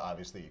Tiger's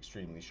obviously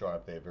extremely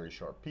sharp, they have very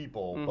sharp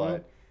people,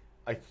 but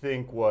I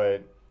think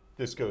what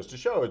this goes to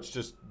show, it's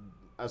just,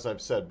 as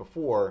I've said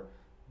before,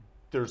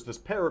 there's this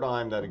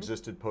paradigm that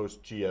existed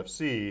post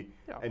GFC,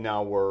 and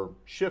now we're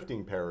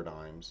shifting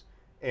paradigms.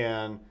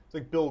 And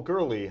like Bill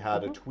Gurley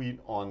had a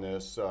tweet on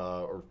this,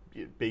 or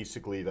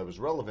basically that was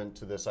relevant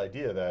to this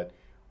idea that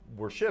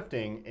we're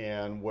shifting,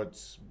 and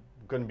what's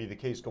going to be the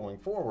case going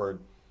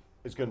forward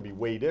is going to be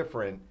way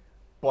different,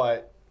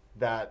 but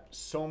that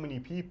so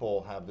many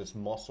people have this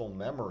muscle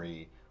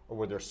memory or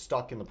where they're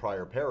stuck in the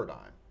prior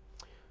paradigm.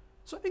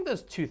 So I think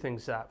there's two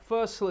things to that.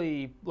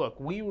 Firstly, look,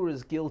 we were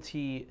as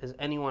guilty as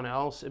anyone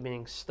else of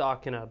being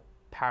stuck in a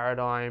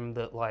paradigm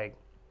that like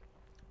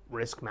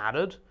risk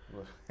mattered.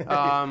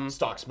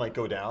 Stocks might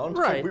go down.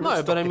 Right. We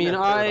but I mean, for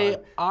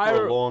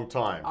a long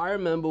time. I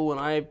remember when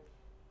I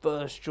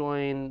first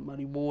joined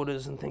Muddy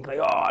Waters and think like,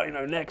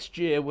 next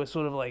year we're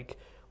sort of like,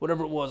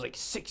 whatever it was, like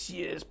 6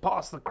 years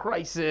past the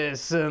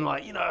crisis, and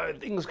like,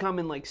 things come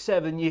in like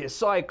 7-year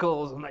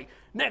cycles, and like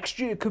next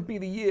year could be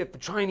the year for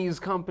Chinese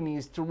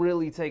companies to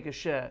really take a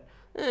shit.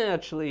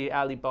 Actually,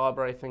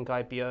 Alibaba, I think,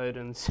 IPO'd,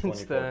 and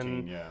since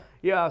then,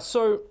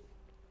 so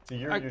the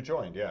year you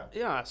joined,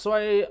 so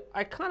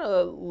I kind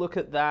of look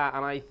at that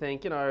and I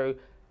think,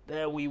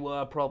 there we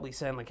were probably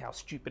saying like how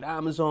stupid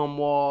Amazon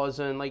was,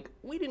 and like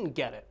we didn't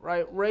get it,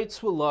 right?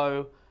 Rates were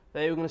low.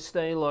 They were going to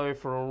stay low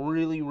for a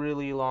really,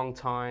 really long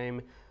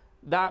time.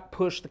 That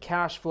pushed the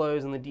cash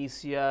flows and the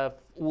DCF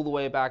all the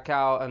way back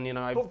out, and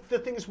But the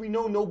thing is, we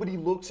know nobody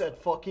looks at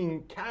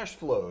fucking cash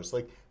flows.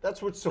 Like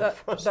that's what's so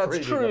frustrating.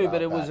 That's true, about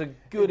but it was a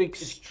good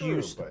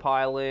excuse to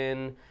pile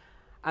in.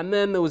 And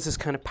then there was this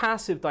kind of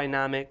passive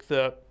dynamic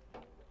that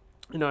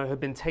had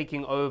been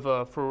taking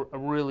over for a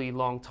really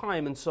long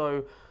time, and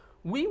so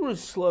we were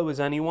as slow as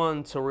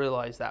anyone to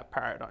realize that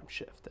paradigm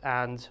shift,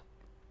 and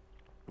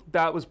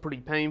that was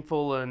pretty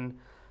painful. And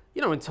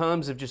in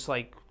terms of just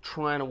like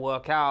trying to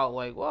work out,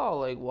 like, well,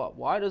 like,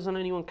 why doesn't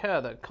anyone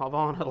care that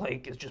Carvana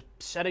like is just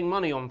setting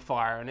money on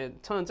fire? And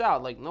it turns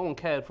out like no one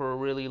cared for a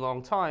really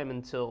long time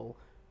until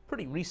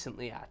pretty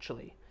recently,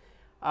 actually.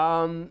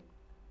 And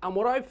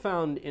what I've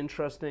found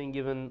interesting,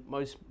 given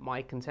most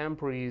my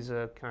contemporaries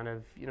are kind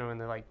of, in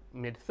their like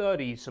mid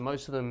 30s, so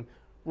most of them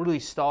really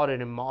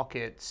started in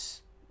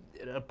markets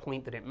at a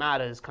point that it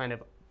matters, kind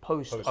of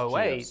post '08.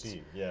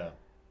 TFC, yeah.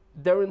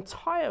 Their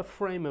entire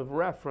frame of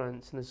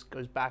reference, and this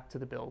goes back to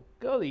the Bill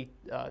Gurley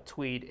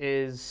tweet,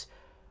 is,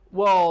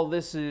 well,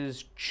 this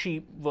is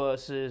cheap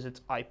versus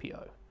its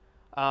IPO.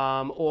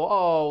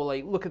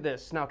 Like, look at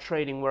this, now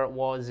trading where it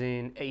was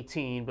in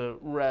 18, but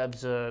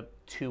revs are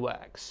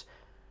 2x.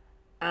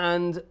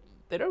 And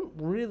they don't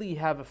really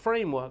have a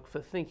framework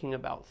for thinking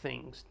about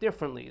things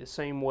differently, the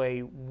same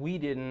way we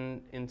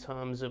didn't in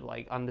terms of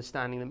like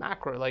understanding the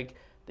macro. Like,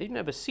 they've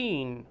never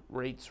seen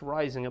rates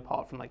rising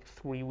apart from like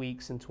 3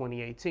 weeks in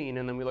 2018,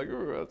 and then we're like,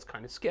 oh, that's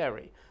kind of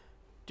scary.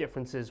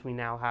 Difference is we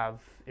now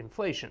have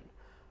inflation.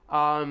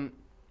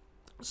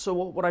 So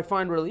what I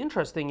find really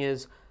interesting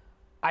is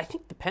I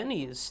think the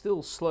penny is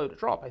still slow to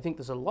drop. I think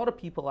there's a lot of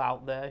people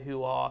out there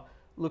who are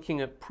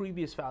looking at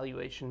previous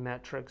valuation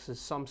metrics as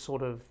some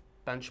sort of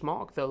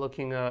benchmark. They're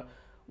looking at,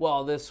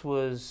 well, this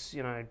was,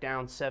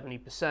 down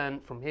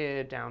 70% from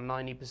here, down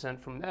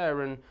 90% from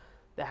there, and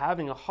they're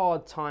having a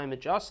hard time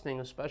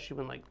adjusting, especially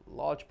when like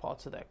large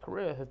parts of their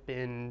career have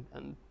been,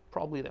 and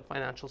probably their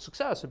financial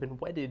success, have been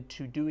wedded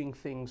to doing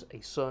things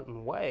a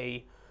certain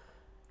way,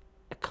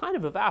 kind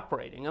of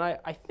evaporating. And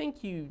I think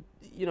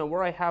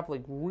where I have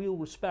like real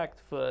respect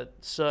for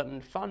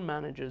certain fund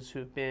managers who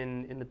have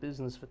been in the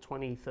business for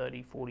 20,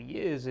 30, 40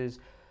 years is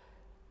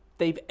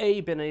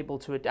they've been able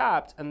to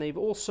adapt, and they've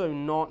also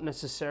not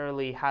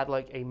necessarily had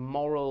like a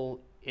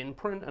moral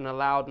imprint and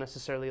allowed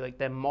necessarily like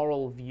their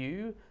moral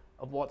view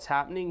of what's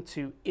happening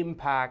to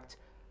impact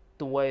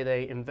the way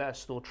they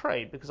invest or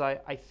trade. Because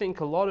I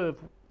think a lot of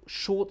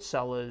short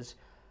sellers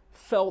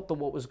felt that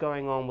what was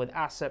going on with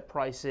asset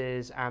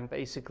prices and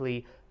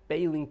basically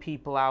bailing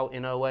people out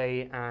in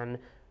 '08 and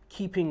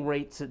keeping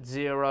rates at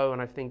zero,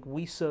 and I think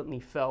we certainly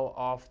felt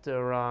after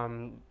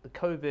the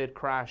COVID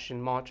crash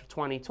in March of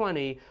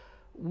 2020,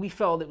 we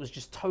felt it was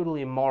just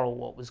totally immoral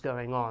what was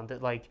going on,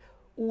 that like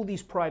all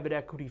these private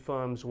equity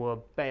firms were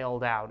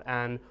bailed out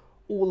and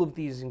all of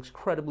these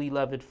incredibly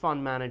levered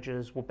fund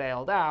managers were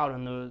bailed out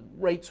and the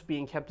rates were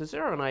being kept to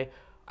zero. And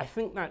I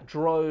think that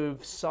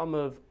drove some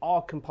of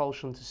our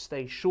compulsion to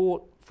stay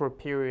short for a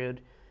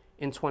period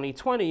in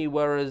 2020,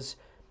 whereas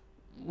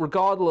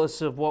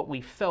regardless of what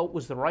we felt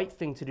was the right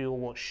thing to do or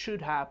what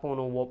should happen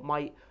or what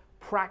might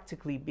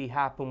practically be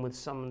happen with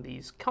some of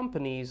these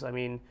companies, I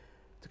mean,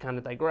 to kind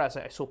of digress,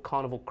 I saw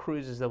Carnival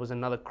Cruises. There was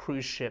another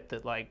cruise ship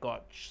that like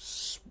got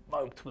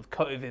smoked with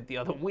COVID the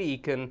other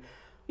week, and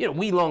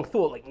we long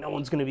thought like no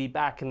one's going to be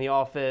back in the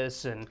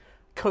office and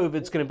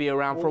COVID's going to be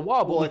around for a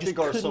while. But I think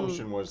our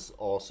assumption was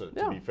also,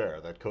 to be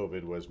fair, that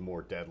COVID was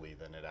more deadly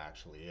than it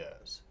actually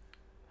is.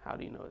 How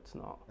do you know it's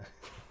not?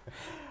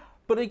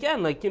 But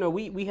again, like,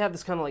 we had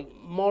this kind of like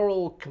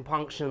moral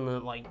compunction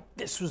that like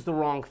this was the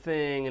wrong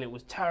thing and it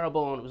was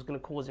terrible and it was going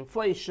to cause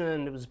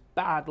inflation. It was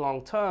bad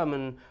long term,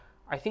 and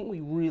I think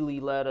we really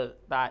let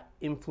that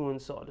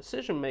influence our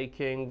decision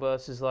making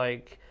versus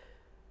like,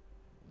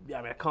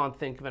 I can't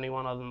think of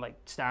anyone other than like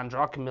Stan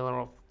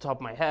Druckenmiller off the top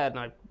of my head, and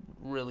I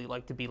really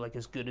like to be like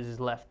as good as his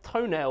left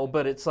toenail,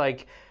 but it's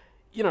like,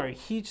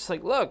 he's just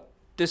like, look,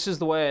 this is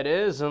the way it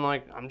is, and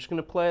like I'm just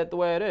gonna play it the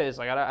way it is.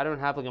 Like I don't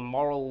have like a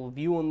moral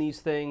view on these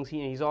things.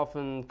 He's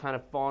often kind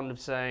of fond of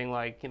saying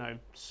like,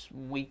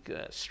 weak,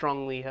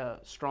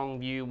 strong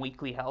view,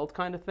 weakly held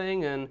kind of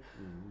thing, and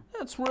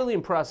it's really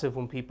impressive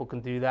when people can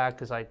do that,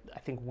 because I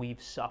think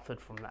we've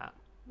suffered from that.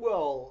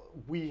 Well,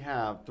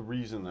 the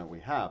reason that we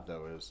have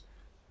though is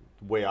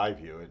the way I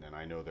view it, and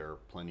I know there are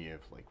plenty of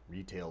like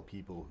retail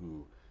people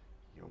who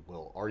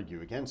will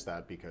argue against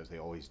that because they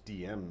always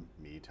DM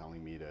me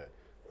telling me to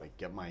like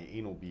get my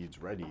anal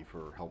beads ready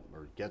for help,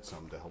 or get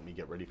some to help me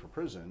get ready for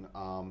prison.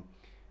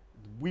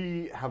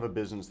 We have a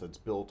business that's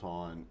built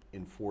on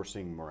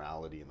enforcing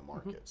morality in the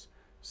markets.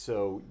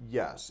 So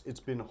yes, it's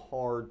been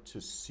hard to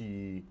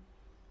see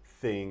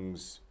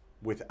things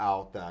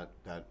without that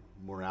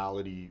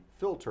morality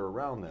filter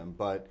around them.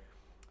 But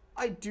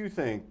I do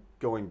think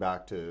going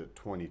back to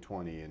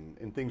 2020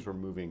 and things were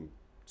moving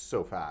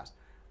so fast.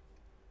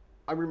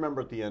 I remember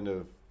at the end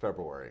of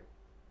February,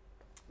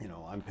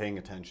 I'm paying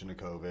attention to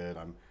COVID.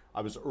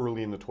 I was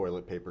early in the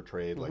toilet paper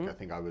trade. Like I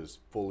think I was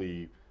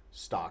fully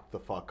stocked the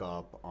fuck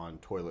up on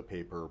toilet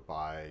paper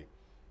by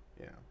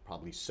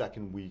probably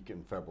second week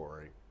in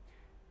February.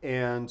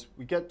 And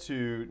we get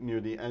to near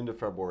the end of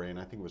February, and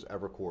I think it was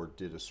Evercore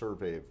did a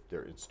survey of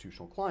their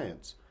institutional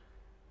clients,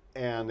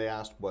 and they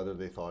asked whether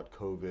they thought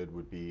COVID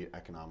would be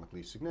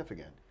economically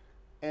significant.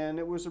 And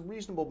it was a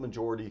reasonable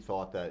majority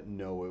thought that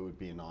no, it would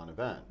be a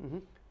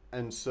non-event.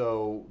 And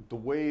so the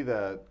way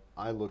that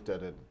I looked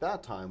at it at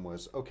that time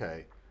was,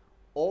 okay,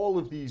 all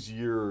of these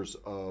years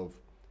of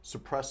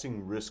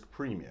suppressing risk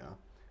premia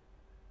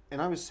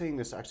and I was saying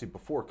this actually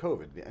before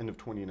COVID, the end of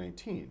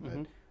 2019,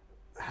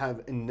 that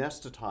have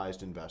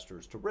anesthetized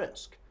investors to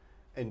risk.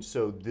 And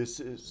so this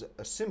is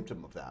a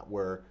symptom of that,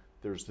 where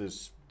there's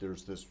this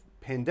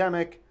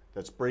pandemic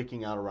that's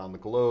breaking out around the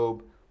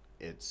globe.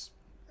 It's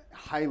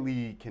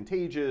highly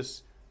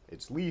contagious,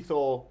 it's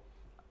lethal,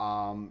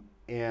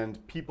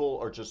 and people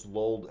are just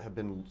have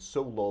been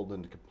so lulled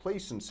into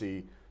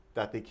complacency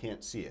that they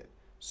can't see it.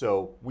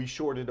 So we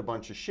shorted a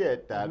bunch of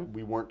shit that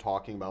we weren't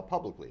talking about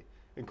publicly,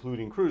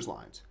 including cruise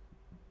lines.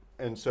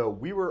 And so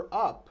we were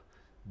up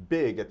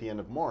big at the end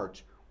of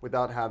March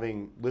without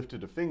having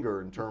lifted a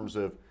finger in terms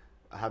of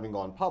having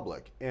gone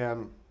public.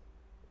 And,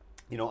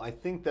 I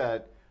think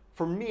that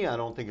for me, I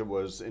don't think it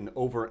was an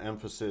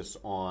overemphasis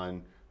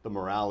on the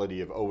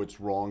morality of,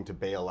 it's wrong to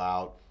bail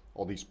out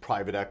all these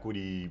private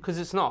equity. Because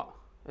it's not.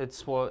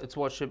 It's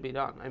what should be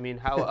done. I mean,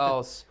 how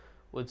else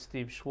would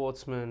Steve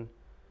Schwartzman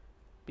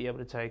be able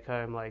to take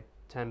home like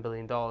 $10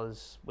 billion,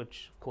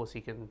 which of course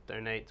he can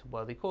donate to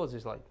worthy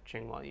causes like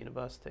Tsinghua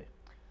University?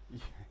 Yeah.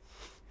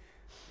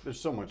 There's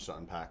so much to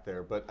unpack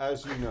there, but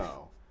as you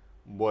know,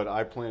 what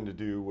I plan to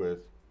do with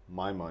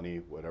my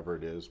money, whatever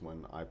it is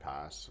when I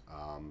pass,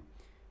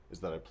 is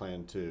that I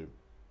plan to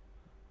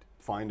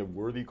find a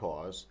worthy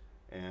cause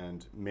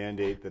and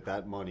mandate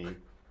that money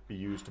be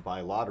used to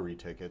buy lottery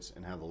tickets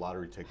and have the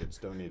lottery tickets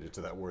donated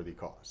to that worthy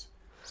cause.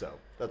 So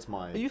that's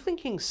my... Are you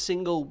thinking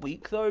single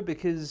week though?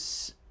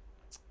 Because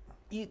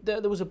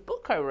there was a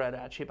book I read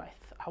actually, but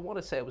I want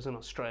to say it was in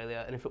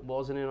Australia, and if it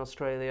wasn't in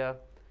Australia,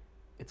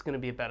 it's going to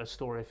be a better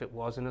story if it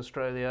was in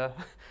Australia.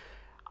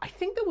 I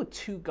think there were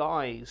two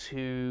guys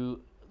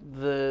who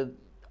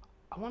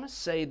I want to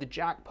say the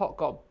jackpot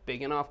got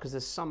big enough because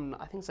there's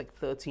I think it's like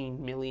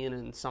 13 million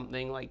and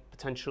something like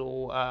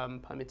potential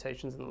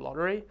permutations in the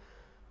lottery.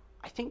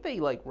 I think they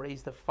like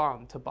raised the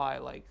fund to buy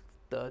like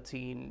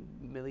 13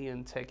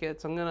 million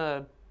tickets.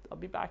 I'll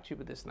be back to you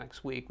with this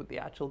next week with the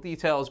actual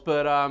details,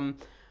 but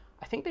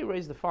I think they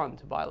raised the fund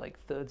to buy like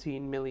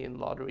 13 million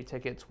lottery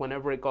tickets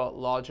whenever it got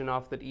large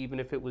enough that even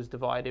if it was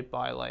divided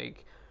by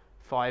like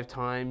 5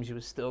 times, you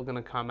were still going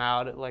to come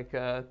out at like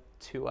a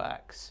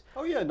 2x.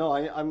 Oh yeah, no,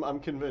 I'm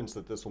convinced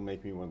that this will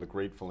make me one of the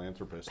great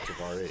philanthropists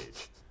of our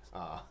age.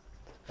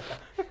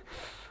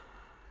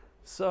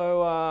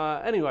 So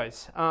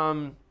anyways,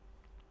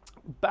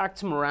 back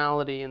to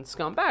morality and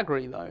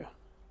scumbaggery though.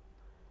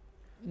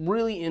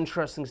 Really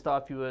interesting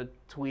stuff you were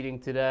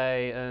tweeting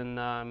today, and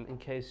in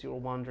case you were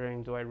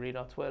wondering, do I read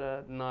our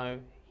Twitter? No,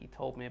 he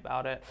told me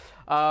about it.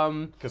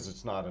 Because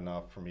it's not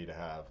enough for me to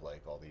have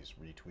like all these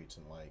retweets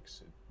and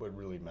likes. What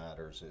really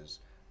matters is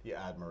the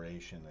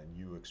admiration that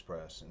you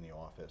express in the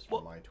office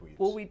for my tweets.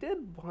 Well, we did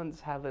once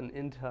have an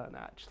intern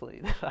actually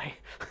that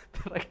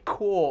I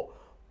caught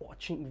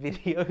watching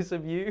videos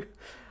of you.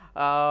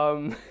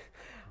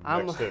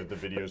 Next to the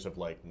videos of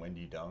like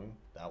Wendy Dung,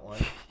 that one.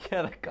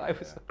 Yeah, that guy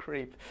was a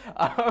creep.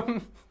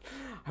 I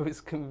was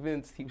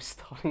convinced he was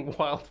starting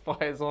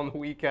wildfires on the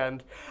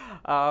weekend.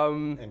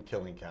 And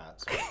killing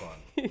cats for fun.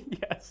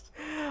 Yes.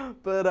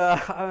 But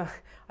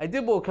I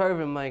did walk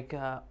over and like,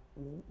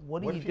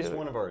 what are you doing? What if he's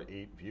one of our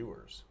 8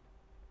 viewers?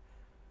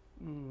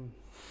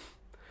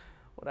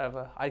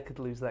 Whatever. I could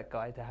lose that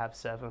guy to have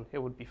 7. It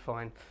would be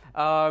fine.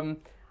 I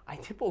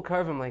did walk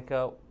over and like,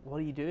 what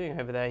are you doing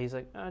over there? He's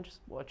like,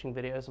 just watching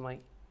videos. I'm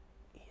like,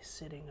 he's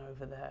sitting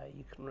over there.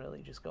 You can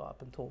really just go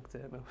up and talk to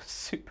him. It was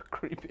super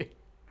creepy.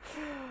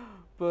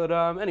 But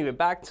anyway,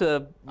 back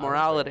to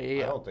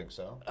morality. I don't think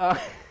so.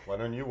 Why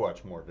don't you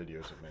watch more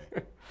videos of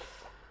me?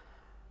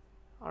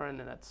 Our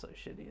internet's so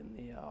shitty in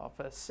the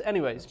office.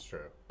 Anyways, that's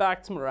true.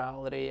 Back to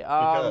morality.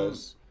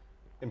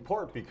 In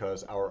part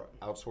because our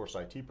outsourced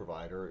IT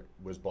provider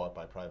was bought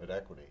by private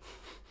equity.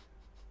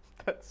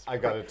 That's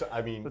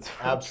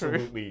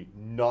absolutely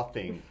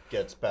nothing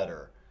gets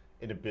better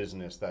in a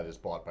business that is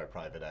bought by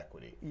private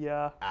equity.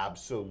 Yeah.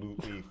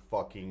 Absolutely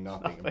fucking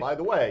nothing. And by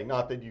the way,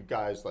 not that you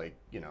guys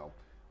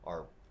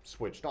are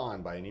switched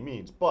on by any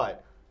means,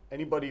 but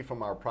anybody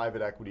from our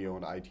private equity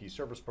owned IT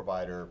service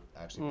provider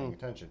actually paying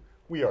attention,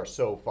 we are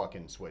so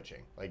fucking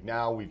switching. Like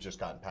now we've just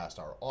gotten past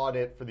our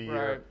audit for the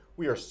year. Right.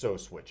 We are so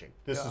switching.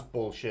 This is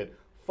bullshit.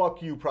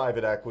 Fuck you,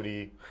 private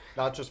equity.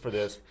 Not just for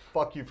this.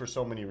 Fuck you for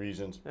so many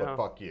reasons, but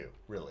fuck you,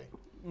 really.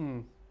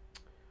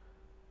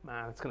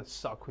 Man, it's going to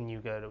suck when you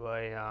go to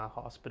a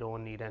hospital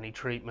and need any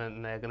treatment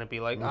and they're going to be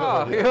like,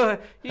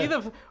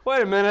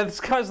 wait a minute,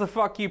 this guy's the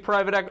fuck you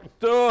private equity.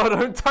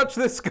 Don't touch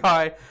this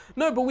guy.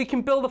 No, but we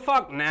can build a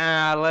fuck.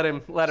 Nah, let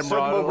him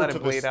rot, let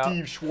him bleed out.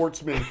 Steve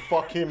Schwartzman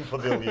fuck him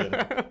pavilion.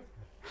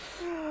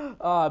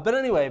 But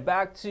anyway,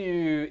 back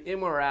to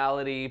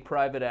immorality,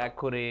 private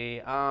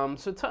equity. So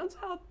it turns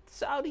out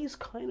Saudis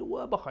kind of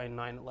were behind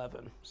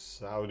 9/11.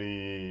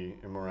 Saudi,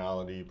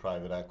 immorality,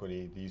 private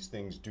equity, these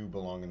things do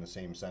belong in the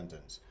same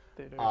sentence.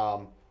 They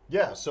do.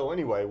 So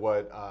anyway,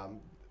 what,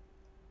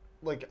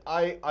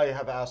 I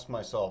have asked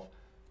myself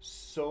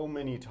so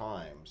many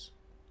times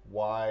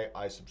why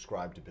I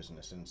subscribe to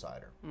Business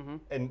Insider. Mm-hmm.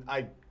 And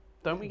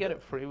Don't we get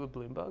it free with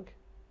Bloomberg?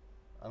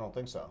 I don't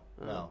think so,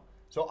 no.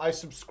 So I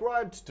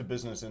subscribed to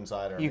Business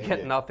Insider. You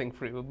get nothing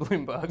free with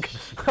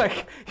Bloomberg.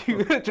 Like, you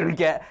literally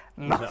get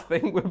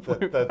nothing with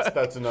Bloomberg.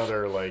 That's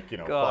another, like,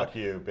 God. fuck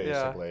you,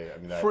 basically. Yeah. I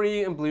mean,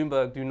 Free and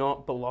Bloomberg do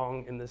not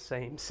belong in the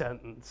same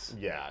sentence.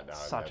 Yeah, no.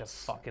 Such a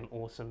fucking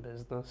awesome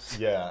business.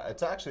 Yeah,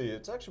 it's actually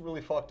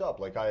really fucked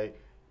up. Like,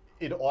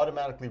 it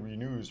automatically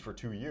renews for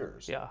 2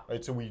 years. Yeah.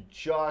 Right. So we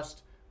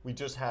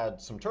just had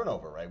some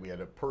turnover, right? We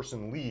had a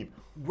person leave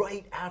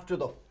right after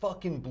the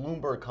fucking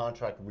Bloomberg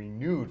contract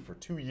renewed for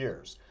 2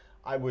 years.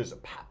 I was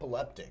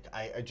apoplectic.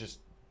 I just,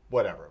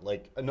 whatever.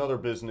 Like, another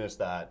business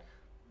that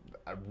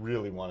I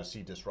really want to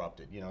see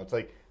disrupted. It's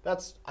like,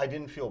 I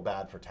didn't feel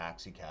bad for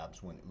taxi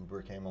cabs when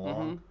Uber came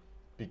along,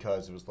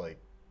 because it was like,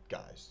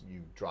 guys,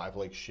 you drive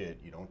like shit.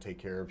 You don't take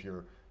care of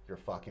your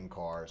fucking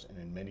cars. And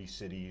in many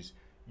cities,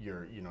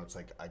 it's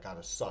like, I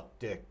gotta suck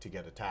dick to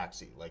get a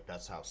taxi. Like,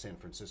 that's how San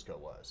Francisco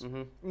was.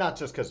 Not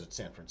just because it's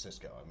San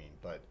Francisco, I mean,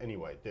 but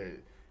anyway,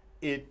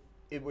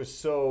 it was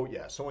so,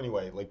 yeah. So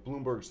anyway, like,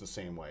 Bloomberg's the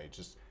same way.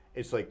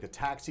 It's like the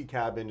taxi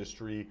cab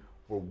industry,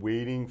 we're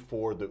waiting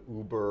for the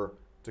Uber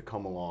to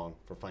come along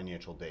for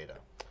financial data.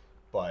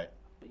 But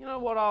you know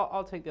what,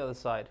 I'll take the other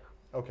side.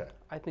 Okay.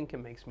 I think it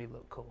makes me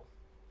look cool.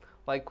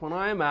 Like, when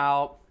I'm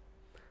out,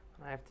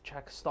 and I have to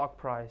check a stock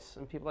price,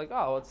 and people are like,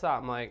 oh, what's that?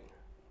 I'm like,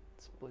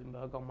 it's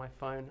Bloomberg on my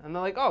phone. And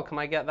they're like, oh, can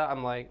I get that?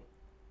 I'm like,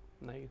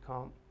 no, you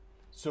can't.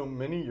 So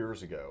many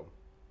years ago,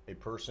 a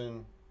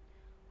person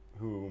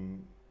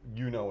whom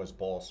you know as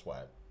Ball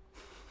Sweat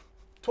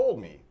told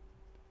me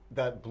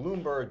that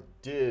Bloomberg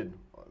did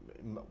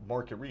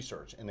market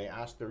research, and they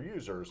asked their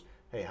users,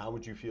 hey, how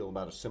would you feel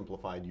about a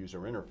simplified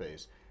user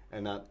interface?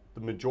 And that the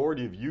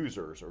majority of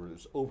users, or it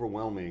was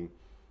overwhelming,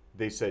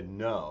 they said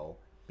no,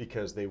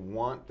 because they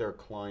want their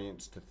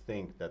clients to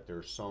think that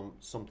there's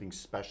something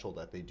special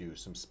that they do,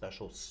 some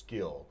special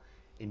skill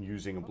in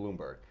using a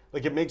Bloomberg.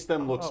 Like, it makes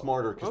them look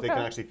smarter because they can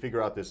actually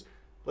figure out this,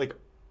 like,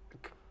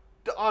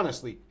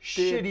 honestly,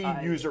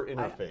 shitty user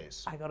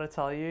interface. I gotta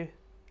tell you,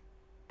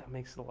 that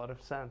makes a lot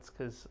of sense,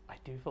 because I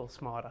do feel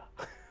smarter.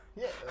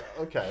 Yeah,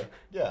 okay,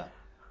 yeah.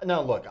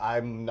 Now look, I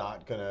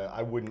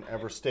wouldn't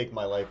ever stake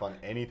my life on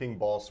anything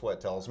Ball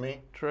Sweat tells me.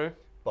 True.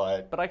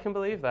 But I can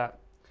believe that.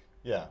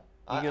 Yeah,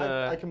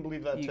 I can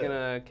believe that too. You're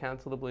going to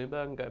cancel the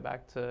Bloomberg and go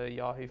back to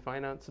Yahoo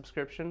Finance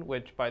subscription,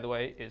 which, by the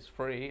way, is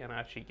free and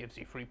actually gives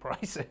you free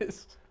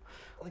prices.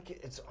 Like,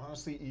 it's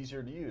honestly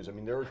easier to use. I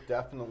mean, there are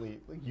definitely,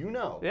 like,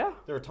 yeah.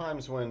 There are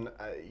times when,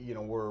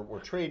 we're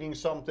trading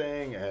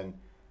something, and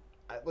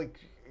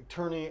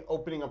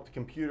opening up the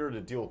computer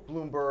to deal with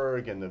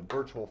Bloomberg and the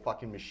virtual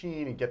fucking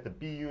machine and get the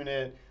B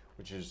unit,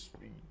 which is,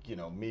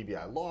 maybe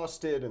I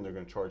lost it and they're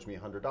going to charge me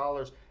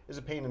 $100, is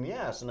a pain in the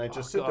ass. And I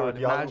just sit there with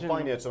Yahoo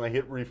Finance and I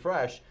hit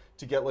refresh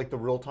to get, like, the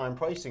real-time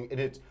pricing.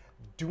 And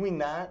doing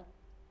that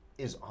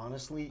is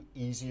honestly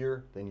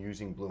easier than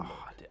using Bloomberg.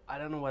 I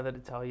don't know whether to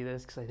tell you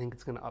this because I think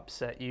it's going to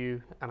upset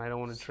you and I don't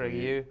want to trigger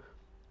you.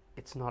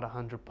 It's not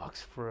 $100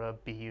 for a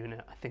B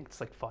unit. I think it's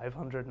like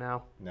 $500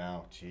 now.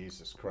 No,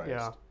 Jesus Christ.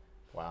 Yeah.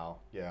 Wow.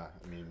 Yeah.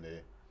 I mean,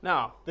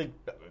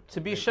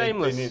 to be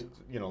shameless, they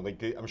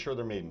need, I'm sure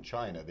they're made in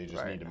China. They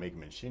just need to make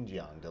them in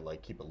Xinjiang to,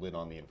 like, keep a lid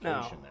on the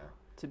inflation there.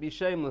 To be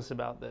shameless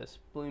about this,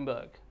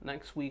 Bloomberg,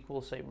 next week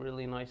we'll say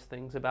really nice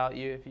things about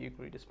you if you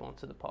agree to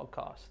sponsor the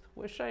podcast.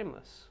 We're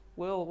shameless.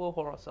 We'll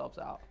whore ourselves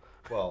out.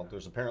 Well,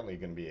 there's apparently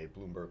going to be a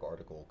Bloomberg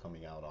article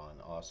coming out on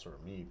us or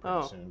me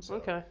pretty soon. So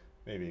okay.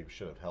 Maybe we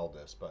should have held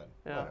this, but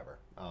whatever.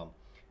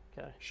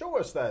 Okay. Show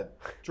us that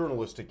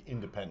journalistic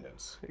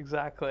independence.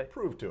 Exactly.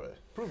 Prove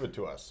it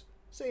to us.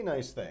 Say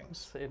nice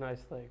things. Say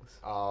nice things.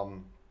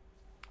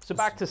 So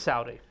back to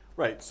Saudi.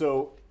 Right.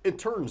 So it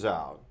turns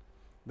out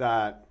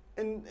that,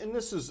 and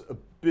this is a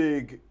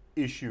big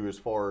issue as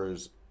far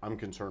as I'm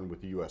concerned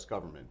with the U.S.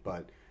 government,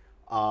 but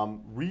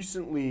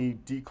recently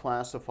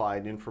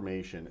declassified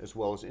information, as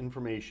well as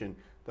information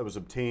that was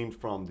obtained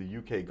from the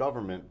UK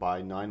government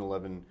by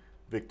 9/11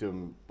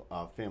 victim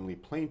family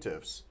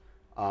plaintiffs,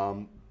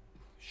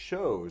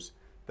 shows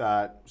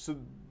that, so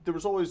there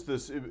was always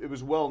this, it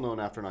was well known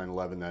after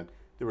 9/11 that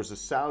there was a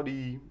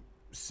Saudi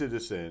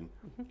citizen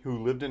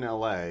who lived in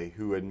LA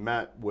who had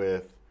met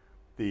with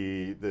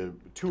the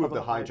two of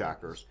the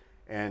hijackers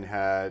and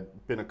had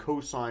been a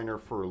co-signer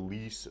for a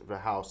lease of a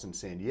house in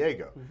San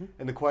Diego.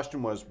 And the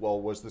question was,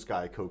 well, was this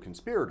guy a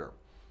co-conspirator?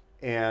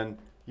 And,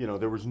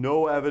 there was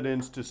no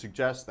evidence to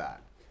suggest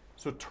that.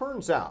 So it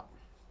turns out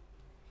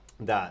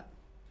that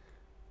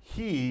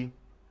he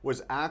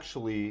was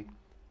actually,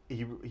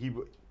 he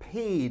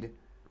paid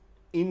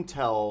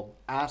Intel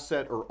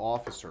asset or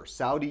officer,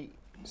 Saudi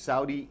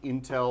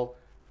Intel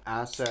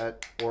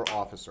asset or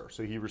officer.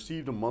 So he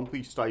received a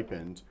monthly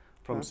stipend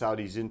from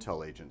Saudi's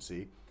Intel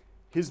agency.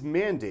 His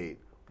mandate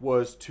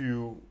was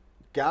to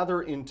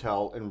gather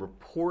intel and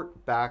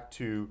report back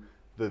to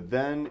the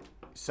then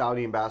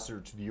Saudi ambassador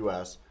to the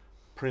U.S.,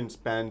 Prince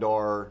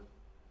Bandar.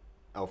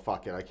 Oh,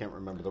 fuck it, I can't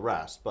remember the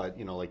rest, but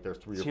like there's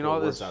 3 or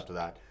 4 words after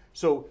that.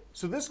 So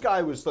this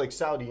guy was like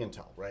Saudi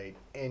intel, right?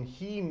 And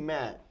he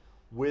met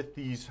with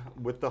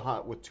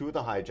two of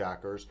the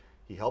hijackers.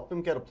 He helped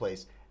them get a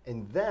place,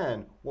 And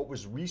then what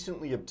was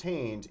recently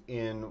obtained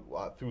in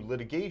through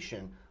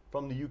litigation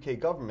from the UK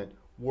government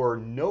were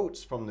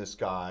notes from this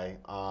guy,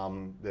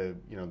 the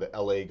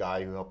LA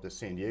guy who helped the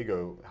San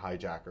Diego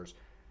hijackers.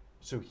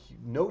 So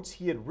notes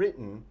he had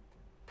written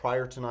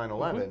prior to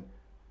 9/11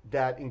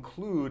 that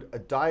include a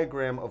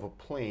diagram of a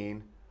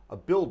plane, a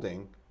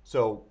building.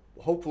 So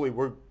hopefully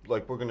we're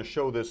going to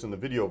show this in the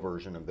video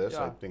version of this.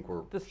 Yeah. I think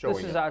we're This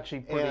showing is it.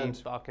 actually pretty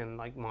fucking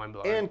like mind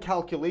blowing. And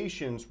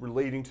calculations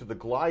relating to the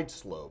glide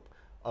slope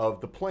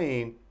of the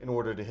plane in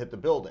order to hit the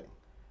building.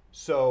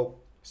 So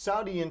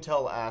Saudi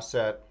intel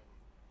asset,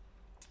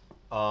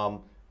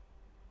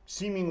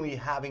 seemingly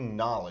having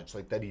knowledge,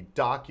 like that he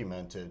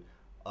documented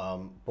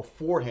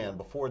beforehand,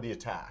 before the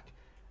attack.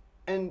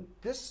 And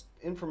this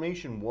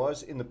information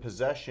was in the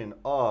possession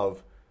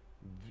of,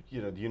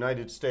 the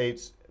United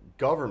States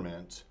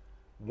government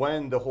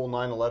when the whole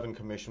 9/11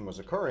 commission was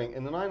occurring.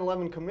 And the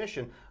 9/11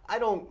 commission, I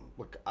don't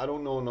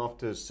know enough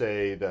to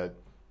say that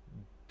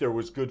there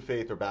was good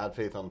faith or bad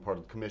faith on the part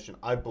of the commission.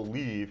 I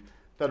believe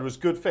that it was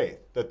good faith,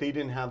 that they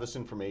didn't have this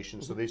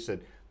information. So they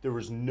said there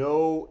was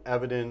no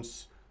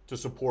evidence to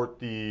support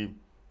the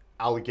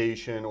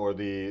allegation or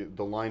the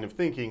line of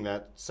thinking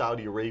that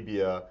Saudi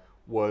Arabia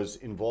was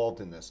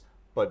involved in this.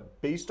 But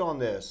based on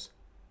this,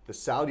 the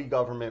Saudi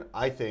government,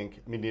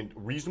 the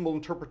reasonable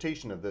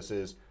interpretation of this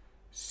is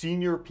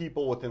senior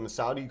people within the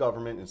Saudi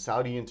government and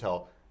Saudi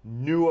intel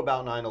knew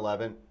about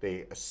 9/11.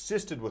 They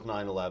assisted with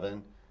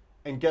 9/11.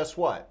 And guess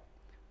what?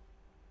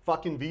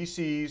 Fucking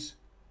VCs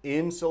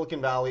in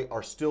Silicon Valley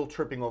are still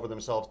tripping over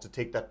themselves to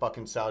take that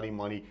fucking Saudi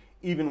money,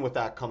 even with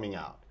that coming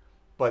out.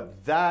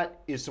 But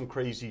that is some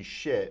crazy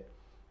shit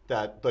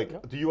that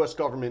the US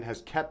government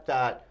has kept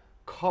that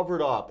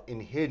covered up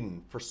and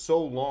hidden for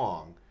so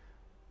long.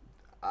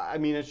 I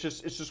mean, it's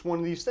just one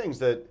of these things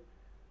that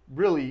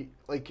really,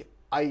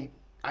 I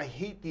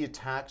hate the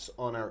attacks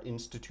on our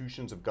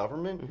institutions of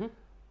government,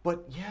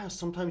 but yeah,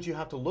 sometimes you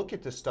have to look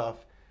at this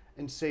stuff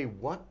and say,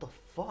 what the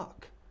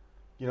fuck?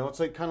 It's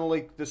kind of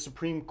like the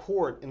Supreme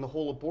Court in the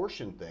whole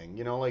abortion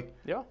thing.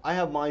 I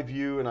have my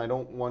view and I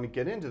don't want to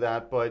get into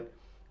that, but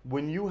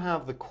when you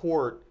have the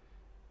court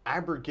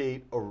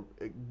abrogate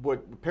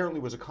what apparently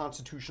was a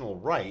constitutional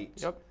right,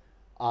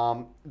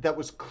 that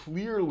was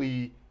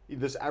clearly,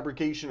 this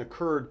abrogation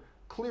occurred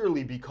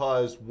clearly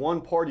because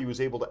one party was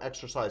able to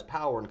exercise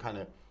power and kind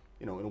of,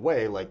 in a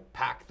way,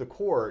 pack the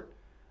court.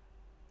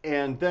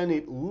 And then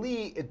it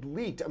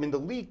leaked. I mean, the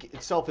leak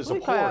itself is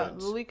abhorrent.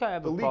 The leak I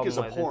have a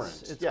problem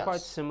with. It's quite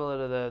similar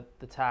to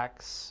the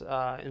tax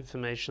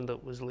information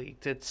that was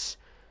leaked. It's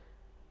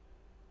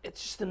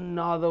just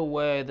another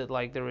way that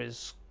there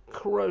is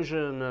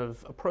corrosion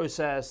of a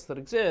process that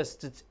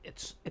exists.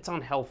 It's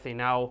unhealthy.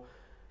 Now,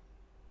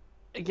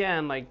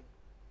 again,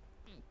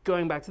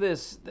 going back to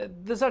this,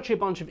 there's actually a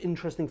bunch of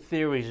interesting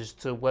theories as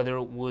to whether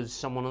it was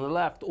someone on the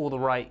left or the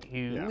right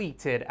who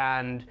leaked it.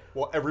 And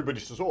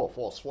everybody says,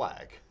 false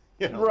flag.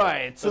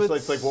 Right. So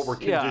it's like what we're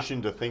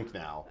conditioned to think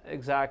now.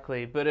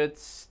 Exactly. But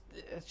it's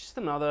just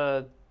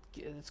another,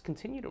 it's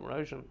continued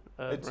erosion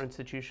of our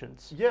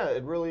institutions. Yeah,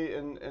 it really,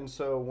 and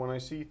so when I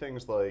see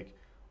things like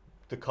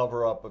the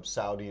cover up of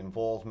Saudi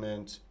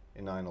involvement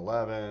in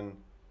 9/11,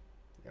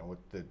 with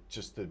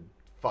the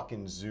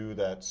fucking zoo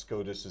that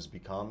SCOTUS has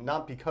become,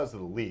 not because of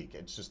the leak,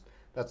 it's just,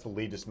 that's the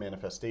latest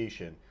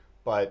manifestation,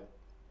 but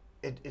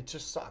it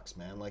just sucks,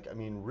 man.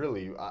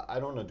 Really, I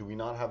don't know, do we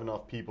not have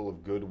enough people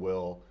of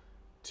goodwill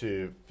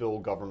to fill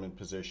government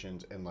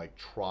positions and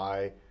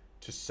try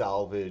to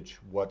salvage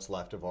what's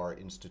left of our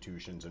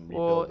institutions and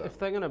rebuild them? If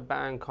they're going to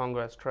ban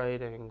Congress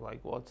trading,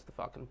 what's the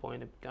fucking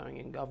point of going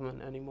in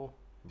government anymore?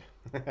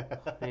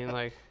 I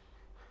mean,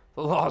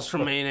 the last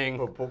remaining...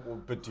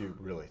 But do you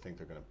really think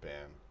they're going to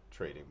ban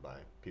trading by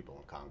people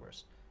in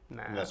Congress?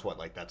 Nah. And that's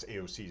that's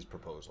AOC's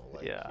proposal.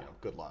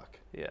 Good luck.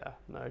 Yeah,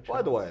 no chance.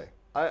 By the way,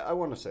 I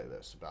want to say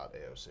this about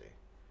AOC.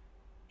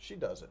 She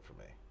does it for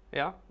me.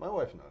 Yeah? My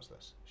wife knows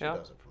this. She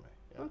does it for me.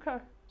 Yeah.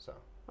 Okay. So.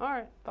 All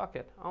right, fuck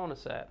it. I want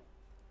to say it.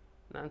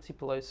 Nancy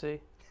Pelosi,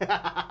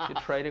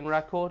 your trading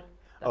record,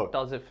 that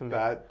does it for me.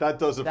 That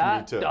does it for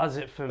me too. That does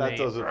it for me. That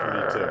does it for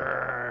me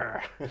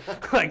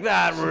too.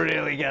 That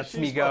really gets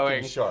me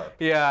going. She's fucking sharp.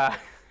 Yeah.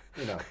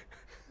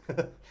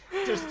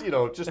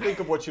 Just think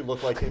of what she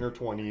looked like in her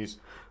 20s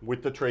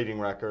with the trading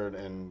record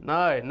and...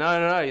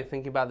 No, you're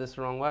thinking about this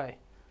the wrong way.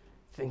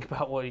 Think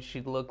about what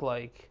she'd look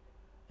like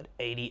at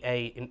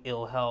 88 in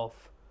ill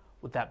health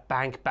with that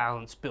bank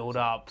balance build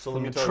up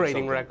from the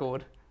trading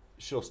record.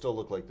 She'll still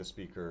look like the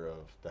Speaker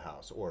of the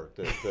House or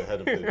the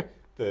head of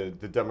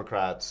the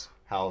Democrats'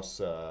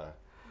 House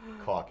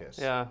caucus.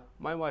 Yeah,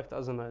 my wife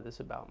doesn't know this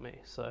about me,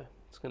 so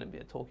it's going to be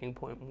a talking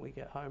point when we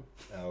get home.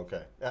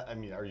 Okay. I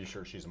mean, are you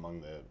sure she's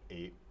among the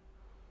 8?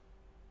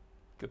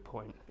 Good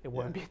point. It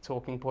won't be a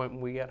talking point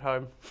when we get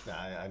home. Nah,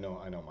 I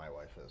know my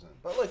wife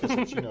isn't. But like I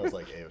said, she knows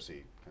AOC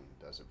kind of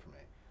does it for me.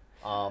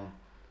 All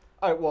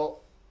right,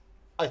 well,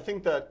 I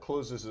think that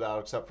closes it out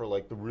except for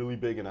the really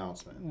big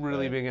announcement.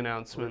 Big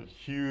announcement.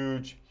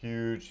 Huge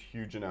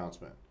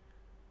announcement.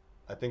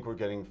 I think we're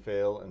getting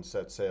Fail and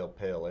Set Sail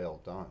Pale Ale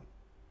done.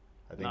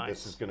 I think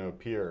this is going to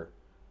appear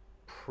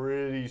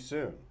pretty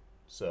soon.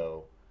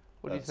 So,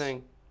 what do you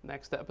think?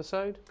 Next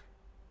episode?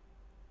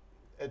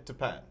 It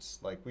depends.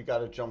 Like, we got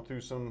to jump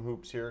through some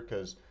hoops here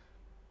because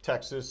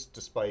Texas,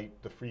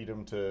 despite the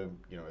freedom to,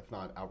 if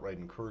not outright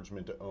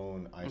encouragement to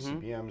own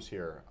ICBMs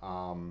here,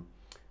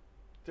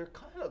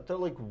 they're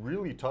like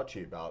really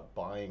touchy about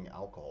buying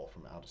alcohol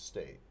from out of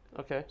state.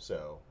 Okay.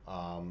 So,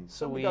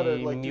 so we we gotta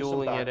like muling do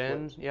some it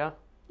in, backflips. yeah.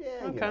 Yeah,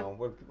 Okay.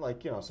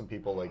 we're some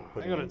people like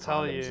putting gotta in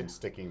tell condoms you. and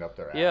sticking it up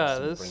their ass. Yeah,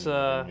 and this, bringing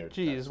it in here to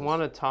geez, Texas.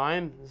 one at a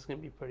time. This is gonna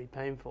be pretty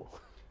painful.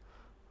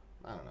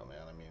 I don't know,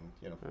 man. I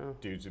mean,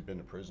 dudes who've been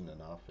to prison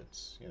enough,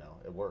 it's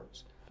it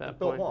works. Fair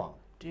Bill point. Wong.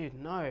 Dude,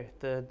 no,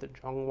 the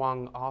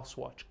Zhongwang arse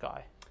watch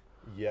guy.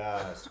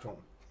 Yes,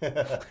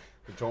 the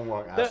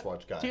Zhongwang ass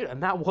watch guy. Dude,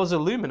 and that was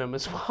aluminum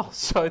as well,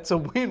 so it's a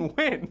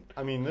win-win.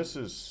 I mean, this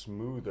is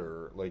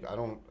smoother. Like, I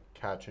don't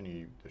catch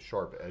the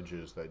sharp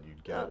edges that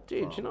you'd get.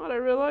 Dude, from, you know what I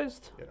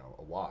realized?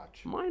 a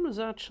watch. Mine was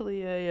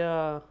actually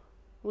a,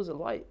 what was it,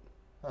 light?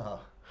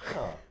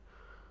 You're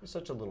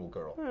such a little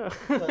girl.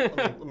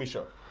 Let me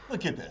show.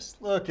 Look at this.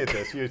 Look at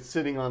this. You're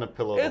sitting on a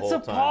pillow the whole time.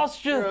 It's a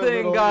posture You're a thing,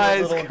 little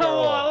guys. Come girl.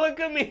 on, look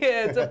at me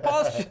here. It's a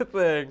posture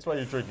thing. That's why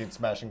you're drinking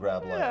smash and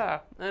grab light. Yeah.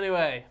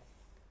 Anyway,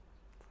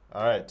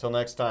 All right, till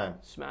next time.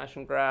 smash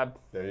and grab.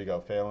 There you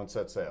go. Fail and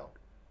set sail.